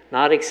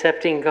 not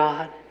accepting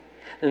God,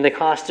 and the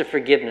cost of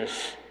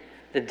forgiveness,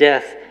 the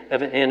death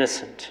of an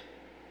innocent.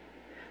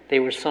 They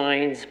were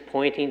signs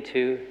pointing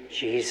to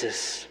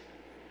Jesus.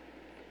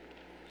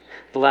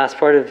 The last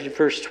part of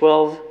verse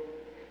 12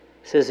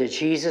 says that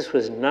Jesus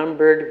was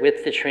numbered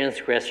with the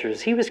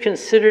transgressors. He was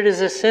considered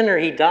as a sinner.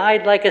 He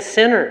died like a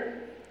sinner.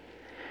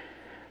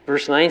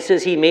 Verse 9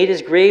 says he made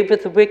his grave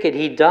with the wicked.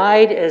 He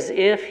died as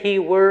if he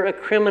were a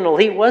criminal.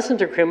 He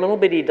wasn't a criminal,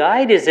 but he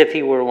died as if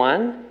he were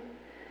one.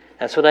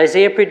 That's what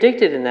Isaiah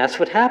predicted, and that's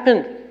what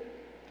happened.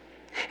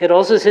 It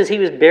also says he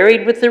was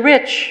buried with the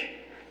rich.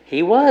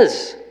 He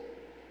was.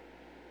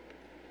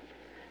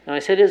 Now I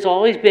said it's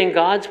always been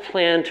God's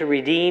plan to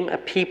redeem a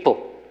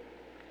people.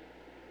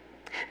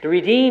 To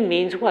redeem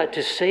means what?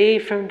 To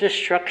save from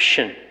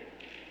destruction.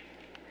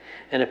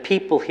 And a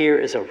people here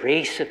is a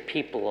race of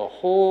people, a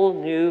whole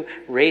new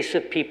race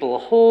of people, a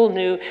whole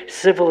new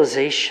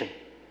civilization.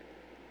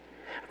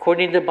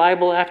 According to the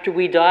Bible, after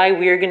we die,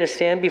 we are going to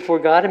stand before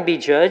God and be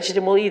judged,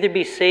 and we'll either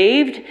be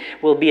saved,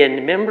 we'll be a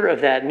member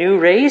of that new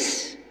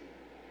race,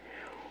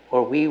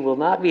 or we will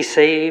not be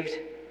saved.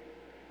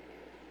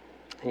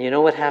 And you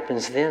know what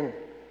happens then?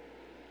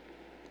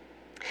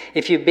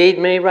 If you've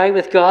made right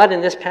with God,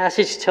 and this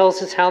passage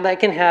tells us how that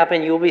can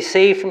happen, you'll be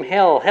saved from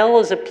hell. Hell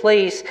is a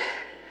place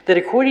that,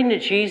 according to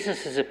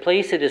Jesus, is a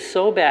place that is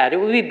so bad, it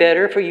would be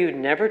better for you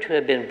never to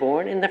have been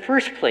born in the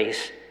first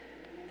place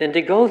than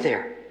to go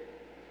there.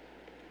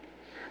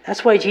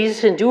 That's why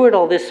Jesus endured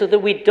all this, so that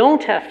we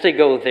don't have to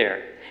go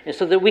there, and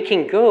so that we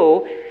can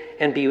go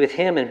and be with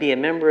him and be a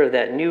member of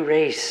that new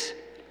race.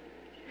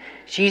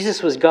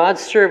 Jesus was God's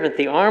servant,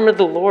 the arm of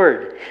the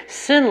Lord,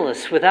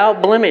 sinless,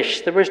 without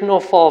blemish. There was no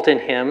fault in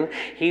him.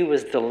 He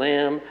was the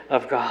Lamb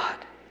of God.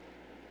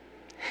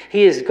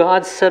 He is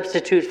God's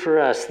substitute for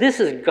us. This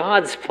is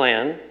God's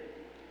plan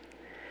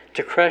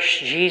to crush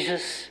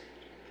Jesus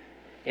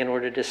in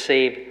order to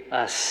save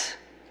us.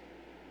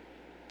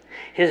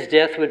 His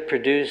death would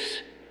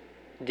produce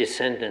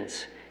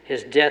descendants.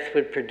 His death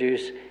would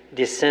produce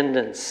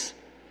descendants.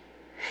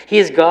 He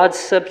is God's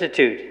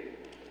substitute.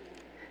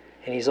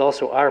 And he's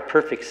also our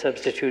perfect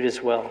substitute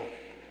as well.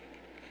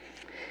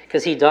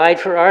 Because he died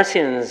for our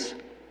sins.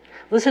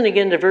 Listen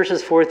again to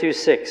verses 4 through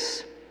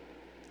 6.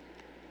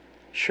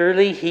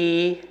 Surely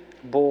he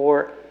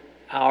bore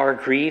our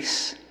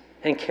griefs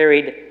and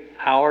carried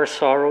our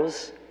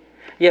sorrows.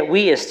 Yet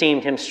we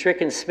esteemed him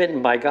stricken,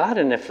 smitten by God,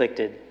 and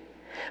afflicted.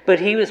 But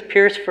he was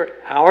pierced for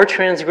our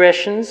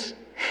transgressions.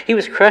 He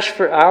was crushed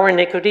for our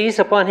iniquities.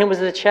 Upon him was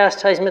the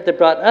chastisement that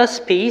brought us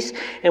peace,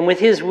 and with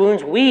his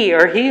wounds we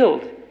are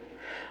healed.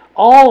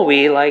 All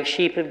we, like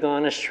sheep, have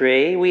gone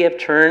astray. We have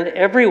turned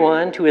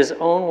everyone to his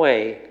own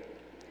way.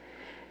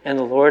 And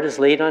the Lord has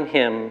laid on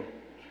him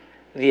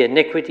the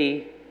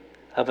iniquity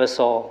of us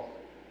all.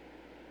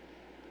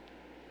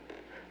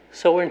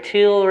 So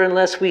until or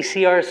unless we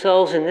see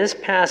ourselves in this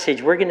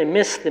passage, we're going to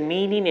miss the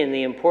meaning and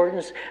the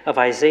importance of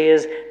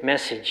Isaiah's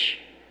message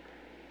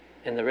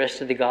and the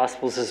rest of the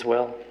Gospels as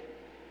well.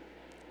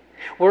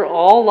 We're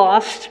all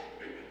lost,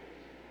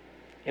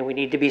 and we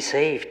need to be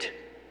saved.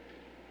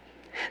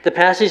 The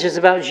passage is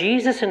about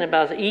Jesus and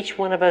about each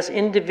one of us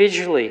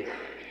individually.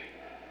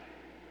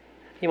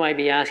 You might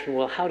be asking,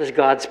 well, how does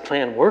God's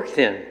plan work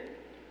then?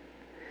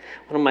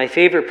 One of my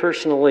favorite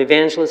personal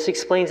evangelists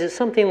explains it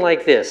something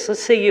like this.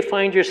 Let's say you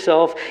find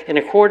yourself in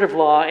a court of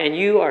law and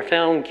you are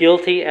found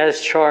guilty as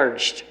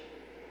charged.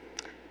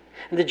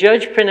 The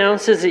judge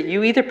pronounces that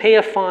you either pay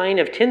a fine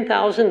of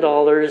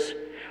 $10,000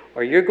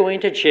 or you're going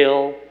to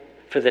jail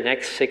for the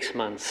next 6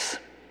 months.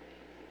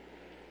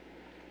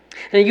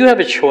 Now you have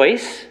a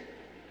choice,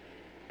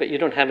 but you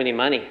don't have any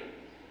money.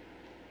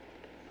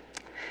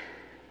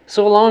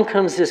 So along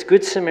comes this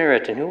Good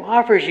Samaritan who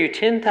offers you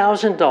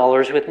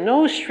 $10,000 with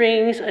no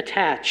strings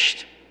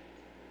attached.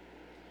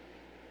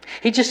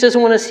 He just doesn't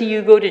want to see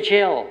you go to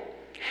jail.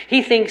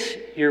 He thinks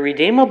you're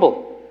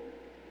redeemable.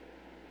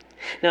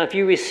 Now, if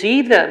you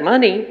receive that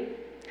money,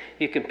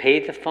 you can pay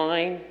the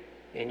fine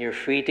and you're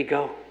free to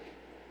go.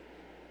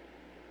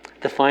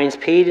 The fine's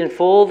paid in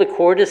full, the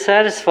court is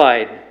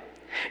satisfied.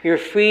 You're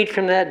freed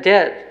from that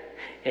debt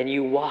and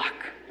you walk.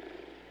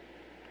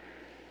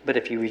 But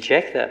if you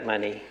reject that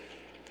money,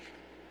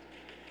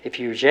 if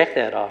you reject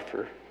that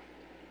offer,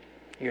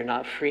 you're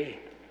not free.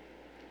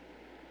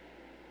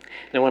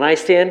 Now, when I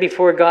stand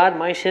before God,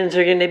 my sins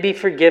are going to be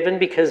forgiven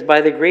because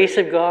by the grace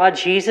of God,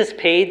 Jesus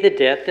paid the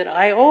debt that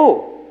I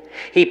owe.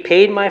 He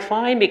paid my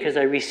fine because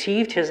I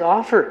received his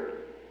offer.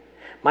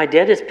 My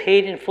debt is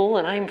paid in full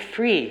and I'm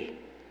free.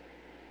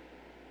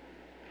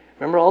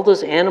 Remember all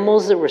those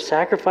animals that were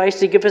sacrificed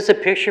to give us a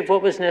picture of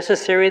what was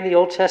necessary in the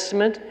Old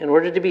Testament in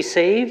order to be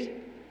saved?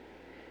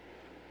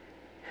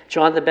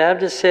 John the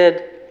Baptist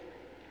said,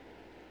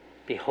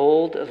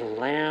 "Behold the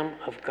Lamb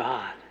of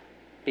God.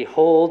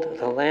 Behold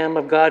the Lamb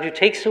of God who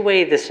takes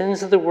away the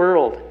sins of the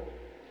world."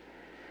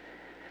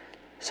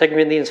 2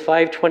 Corinthians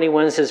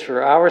 5:21 says,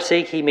 "For our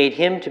sake he made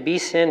him to be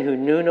sin who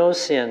knew no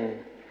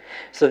sin,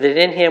 so that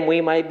in him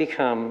we might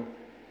become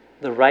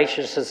the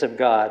righteousness of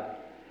God."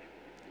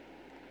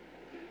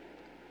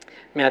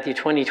 Matthew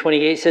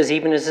 20:28 says,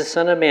 "Even as the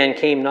Son of Man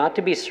came not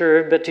to be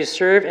served, but to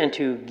serve and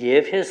to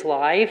give his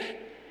life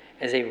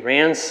as a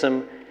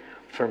ransom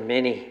for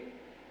many."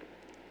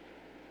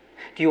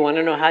 Do you want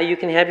to know how you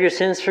can have your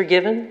sins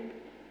forgiven?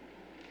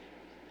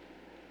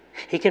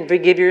 He can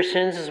forgive your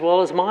sins as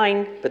well as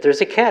mine, but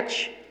there's a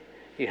catch.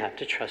 You have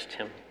to trust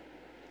him.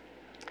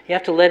 You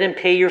have to let him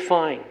pay your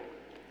fine.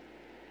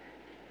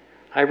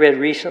 I read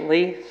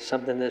recently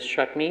something that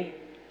struck me.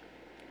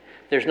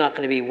 There's not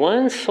going to be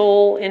one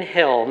soul in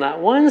hell, not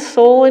one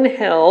soul in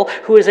hell,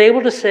 who is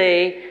able to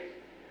say,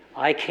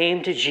 "I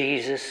came to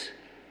Jesus,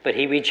 but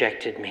he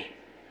rejected me."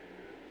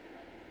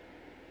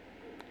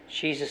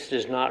 Jesus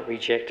does not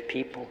reject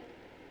people.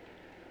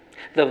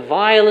 The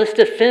vilest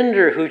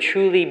offender who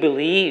truly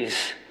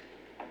believes.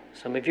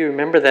 Some of you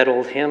remember that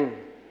old hymn.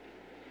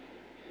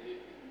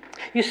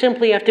 You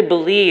simply have to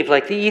believe,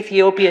 like the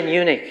Ethiopian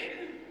eunuch.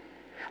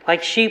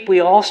 Like sheep, we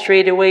all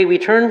strayed away. We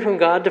turned from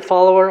God to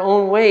follow our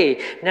own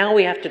way. Now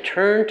we have to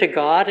turn to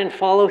God and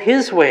follow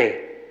His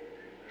way.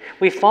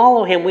 We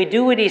follow Him. We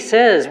do what He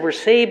says. We're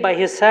saved by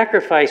His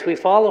sacrifice. We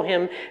follow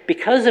Him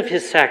because of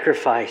His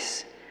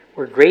sacrifice.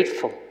 We're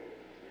grateful.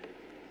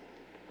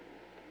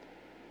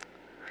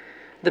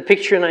 The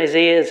picture in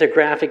Isaiah is a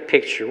graphic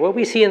picture. What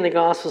we see in the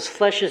Gospels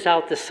fleshes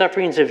out the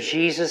sufferings of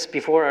Jesus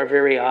before our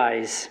very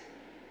eyes.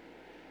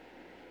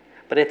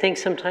 But I think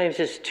sometimes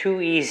it's too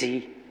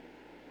easy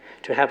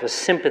to have a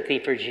sympathy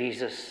for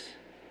Jesus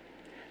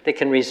that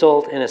can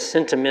result in a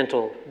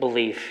sentimental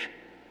belief.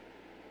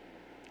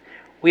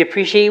 We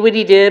appreciate what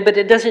He did, but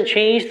it doesn't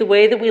change the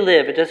way that we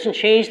live. It doesn't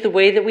change the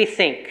way that we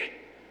think.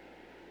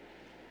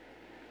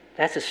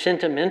 That's a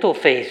sentimental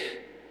faith.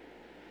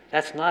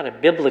 That's not a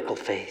biblical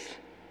faith.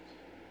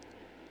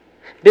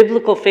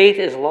 Biblical faith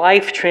is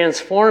life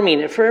transforming.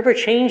 It forever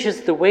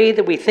changes the way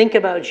that we think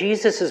about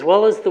Jesus as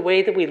well as the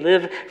way that we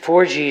live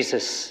for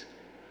Jesus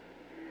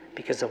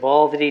because of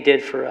all that He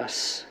did for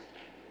us.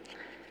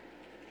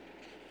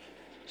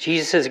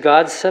 Jesus is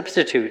God's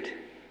substitute.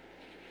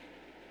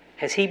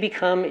 Has He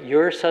become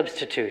your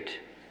substitute?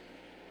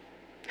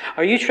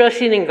 Are you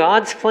trusting in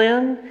God's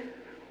plan?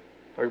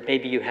 Or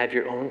maybe you have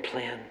your own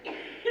plan?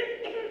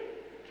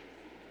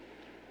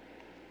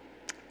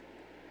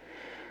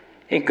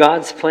 In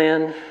God's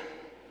plan,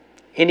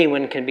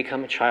 anyone can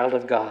become a child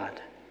of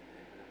God.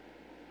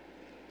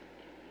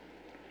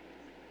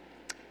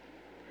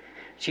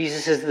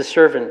 Jesus is the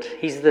servant.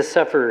 He's the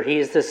sufferer. He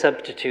is the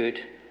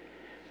substitute.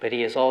 But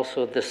He is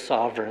also the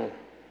sovereign.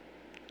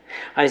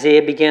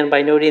 Isaiah began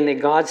by noting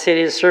that God said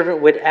His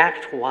servant would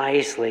act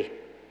wisely.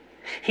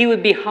 He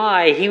would be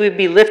high. He would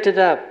be lifted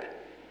up.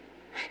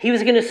 He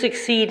was going to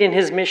succeed in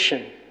His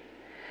mission.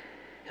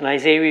 And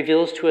Isaiah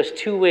reveals to us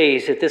two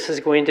ways that this is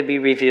going to be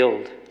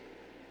revealed.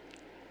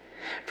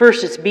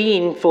 First, it's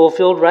being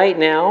fulfilled right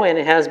now, and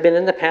it has been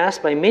in the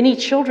past by many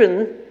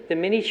children, the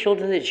many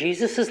children that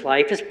Jesus'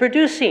 life is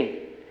producing.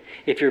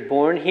 If you're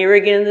born here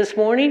again this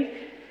morning,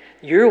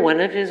 you're one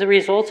of the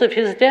results of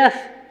His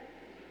death.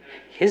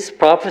 His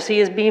prophecy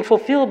is being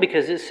fulfilled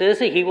because it says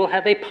that He will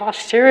have a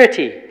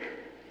posterity.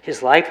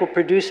 His life will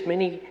produce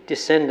many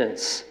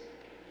descendants.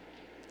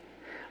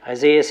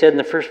 Isaiah said in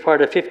the first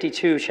part of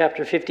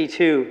chapter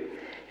 52,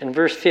 in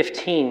verse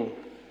 15,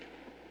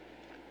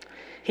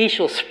 He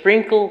shall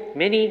sprinkle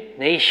many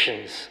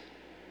nations.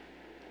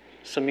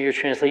 Some of your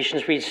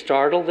translations read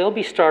startled. They'll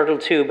be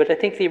startled too, but I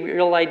think the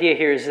real idea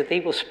here is that they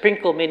will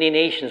sprinkle many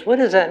nations. What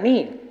does that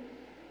mean?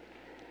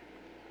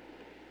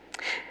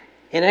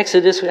 In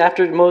Exodus,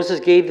 after Moses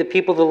gave the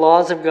people the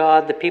laws of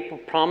God, the people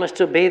promised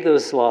to obey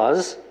those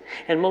laws,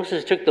 and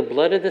Moses took the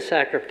blood of the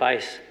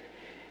sacrifice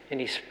and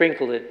he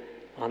sprinkled it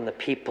on the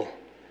people.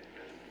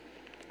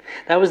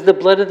 That was the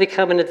blood of the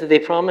covenant that they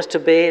promised to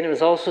obey, and it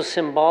was also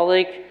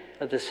symbolic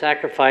of the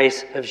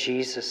sacrifice of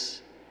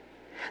Jesus.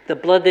 The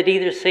blood that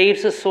either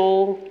saves a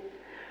soul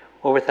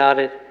or without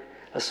it,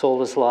 a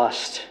soul is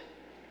lost.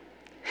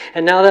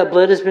 And now that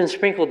blood has been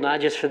sprinkled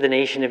not just for the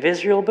nation of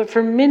Israel, but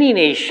for many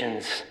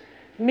nations.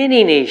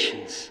 Many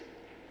nations.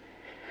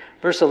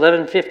 Verse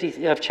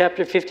 11 of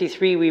chapter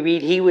 53, we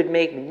read, He would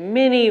make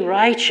many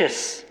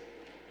righteous.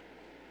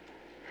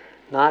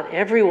 Not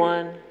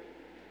everyone,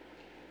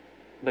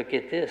 but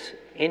get this,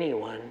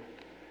 anyone.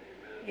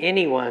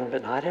 Anyone,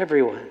 but not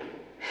everyone.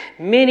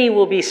 Many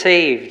will be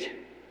saved.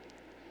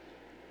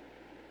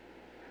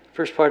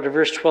 First part of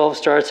verse 12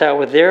 starts out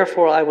with,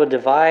 Therefore I will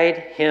divide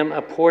him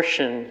a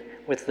portion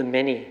with the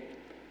many.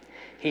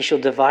 He shall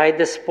divide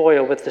the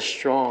spoil with the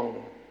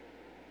strong.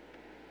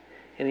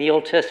 In the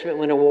Old Testament,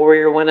 when a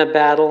warrior won a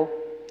battle,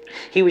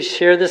 he would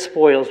share the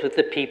spoils with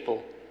the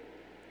people.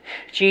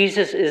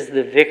 Jesus is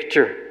the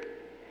victor.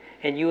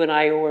 And you and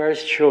I, who are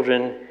His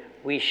children,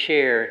 we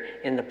share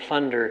in the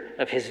plunder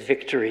of His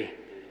victory.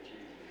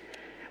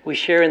 We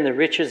share in the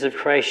riches of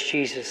Christ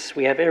Jesus.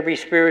 We have every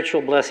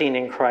spiritual blessing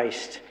in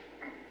Christ.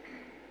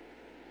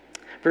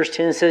 Verse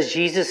 10 says,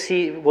 Jesus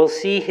will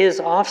see His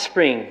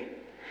offspring.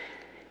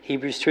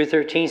 Hebrews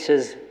 2:13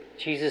 says,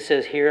 Jesus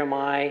says, Here am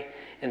I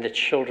and the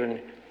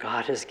children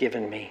God has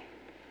given me.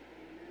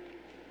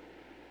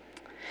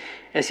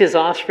 As His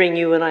offspring,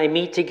 you and I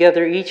meet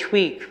together each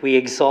week. We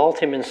exalt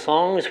Him in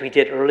songs we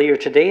did earlier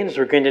today, and as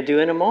we're going to do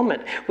in a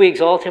moment. We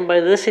exalt Him by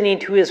listening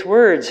to His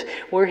words.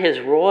 We're His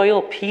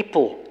royal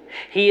people.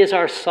 He is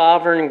our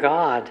sovereign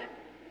God.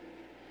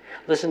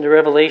 Listen to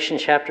Revelation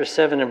chapter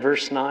 7 and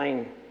verse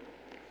 9.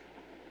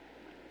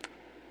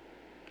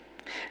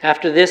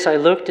 After this I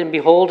looked, and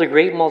behold, a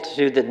great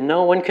multitude that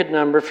no one could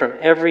number, from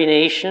every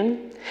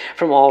nation,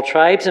 from all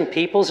tribes and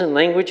peoples and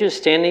languages,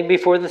 standing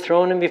before the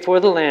throne and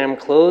before the Lamb,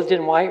 clothed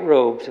in white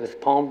robes,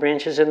 with palm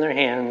branches in their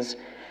hands,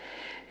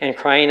 and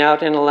crying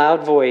out in a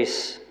loud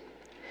voice,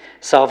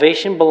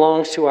 Salvation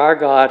belongs to our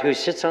God who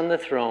sits on the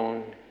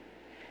throne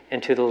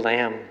and to the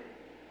Lamb.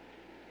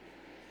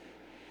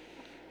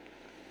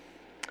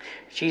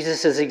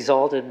 Jesus is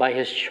exalted by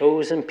His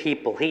chosen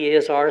people. He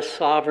is our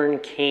sovereign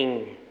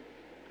King.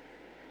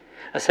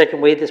 A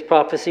second way this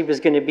prophecy was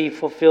going to be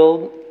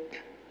fulfilled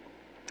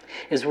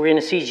is we're going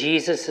to see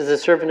Jesus as a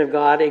servant of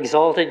God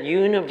exalted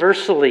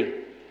universally,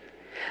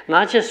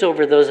 not just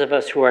over those of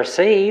us who are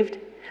saved,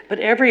 but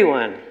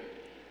everyone.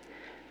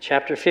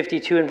 Chapter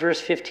 52 and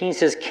verse 15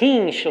 says,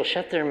 "Kings shall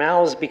shut their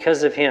mouths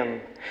because of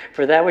him.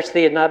 For that which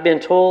they had not been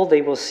told,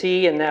 they will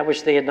see, and that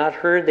which they had not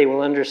heard, they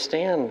will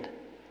understand."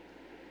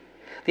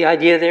 The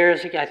idea there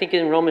is, I think,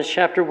 in Romans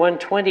chapter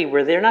 1:20,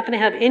 where they're not going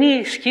to have any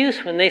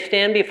excuse when they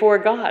stand before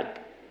God.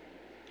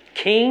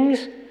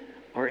 Kings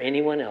or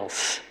anyone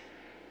else.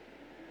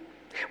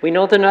 We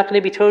know they're not going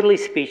to be totally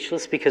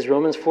speechless because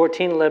Romans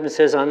 14:11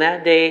 says, "On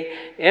that day,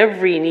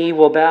 every knee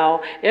will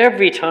bow,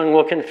 every tongue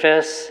will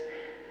confess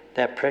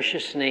that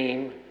precious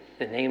name,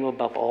 the name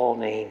above all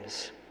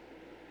names."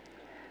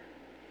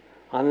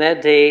 On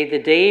that day, the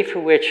day for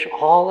which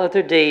all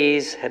other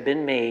days have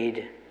been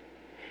made,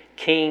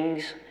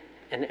 kings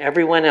and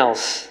everyone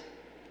else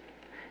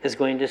is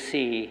going to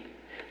see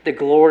the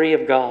glory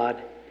of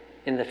God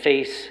in the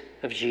face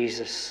of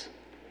Jesus.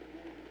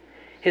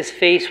 His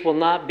face will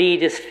not be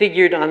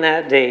disfigured on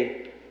that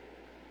day.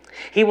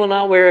 He will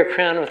not wear a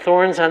crown of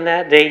thorns on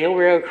that day. He'll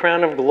wear a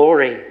crown of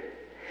glory.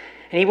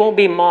 And he won't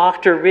be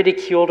mocked or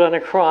ridiculed on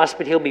a cross,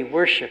 but he'll be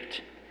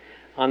worshipped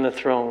on the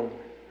throne.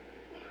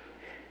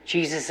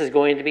 Jesus is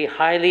going to be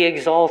highly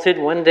exalted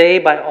one day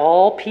by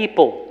all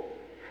people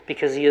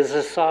because he is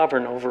a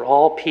sovereign over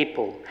all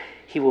people.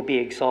 He will be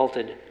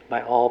exalted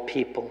by all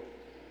people.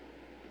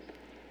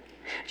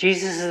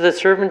 Jesus is the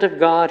servant of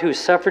God who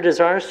suffered as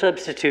our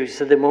substitute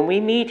so that when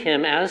we meet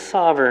him as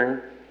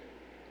sovereign,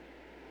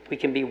 we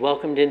can be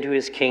welcomed into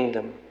his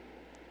kingdom.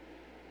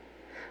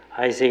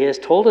 Isaiah has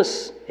told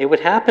us it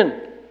would happen.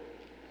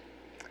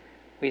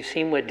 We've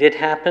seen what did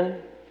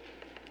happen,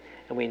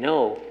 and we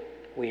know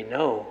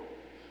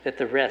that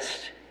the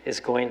rest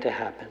is going to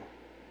happen.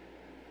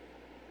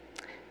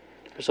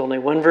 There's only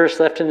one verse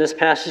left in this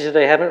passage that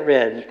I haven't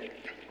read.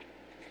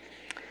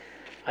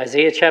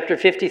 Isaiah chapter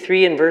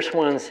 53 and verse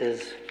 1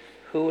 says,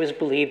 "Who has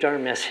believed our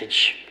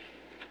message?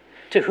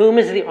 To whom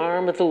has the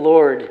arm of the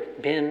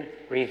Lord been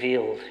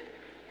revealed?"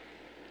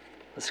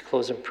 Let's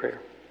close in prayer.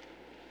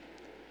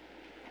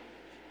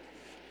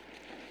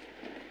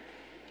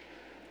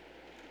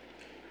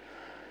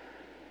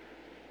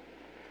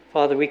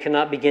 Father, we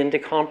cannot begin to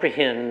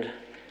comprehend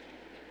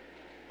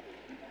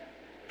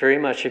very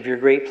much of your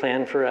great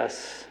plan for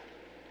us.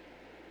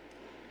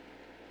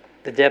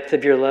 The depth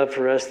of your love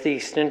for us, the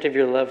extent of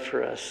your love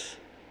for us.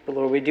 But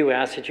Lord, we do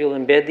ask that you'll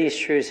embed these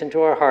truths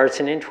into our hearts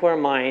and into our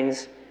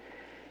minds.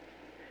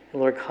 And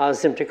Lord,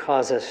 cause them to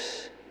cause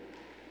us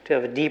to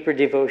have a deeper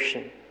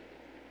devotion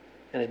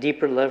and a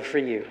deeper love for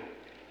you.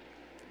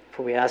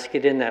 For we ask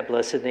it in that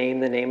blessed name,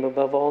 the name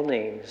above all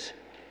names,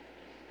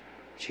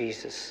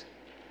 Jesus.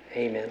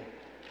 Amen.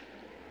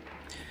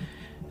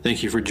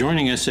 Thank you for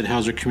joining us at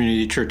Hauser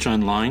Community Church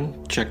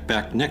Online. Check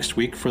back next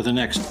week for the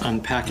next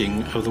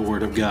unpacking of the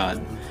Word of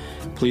God.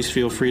 Please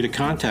feel free to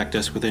contact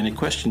us with any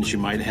questions you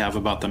might have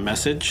about the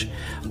message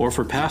or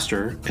for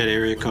Pastor at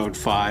area code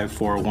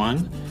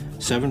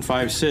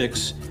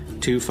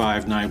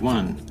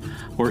 541-756-2591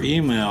 or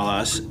email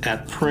us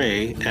at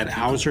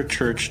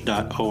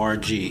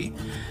pray@hauserchurch.org.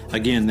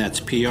 Again, that's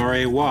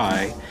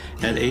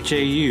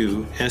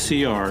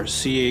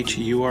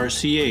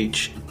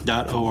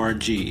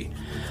pray@hauserchurch.org.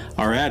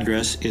 Our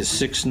address is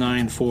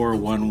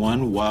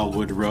 69411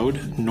 Wildwood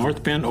Road,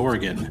 North Bend,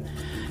 Oregon,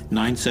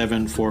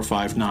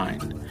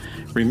 97459.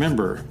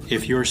 Remember,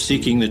 if you're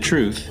seeking the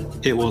truth,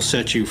 it will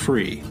set you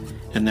free,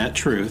 and that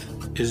truth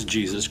is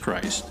Jesus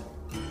Christ.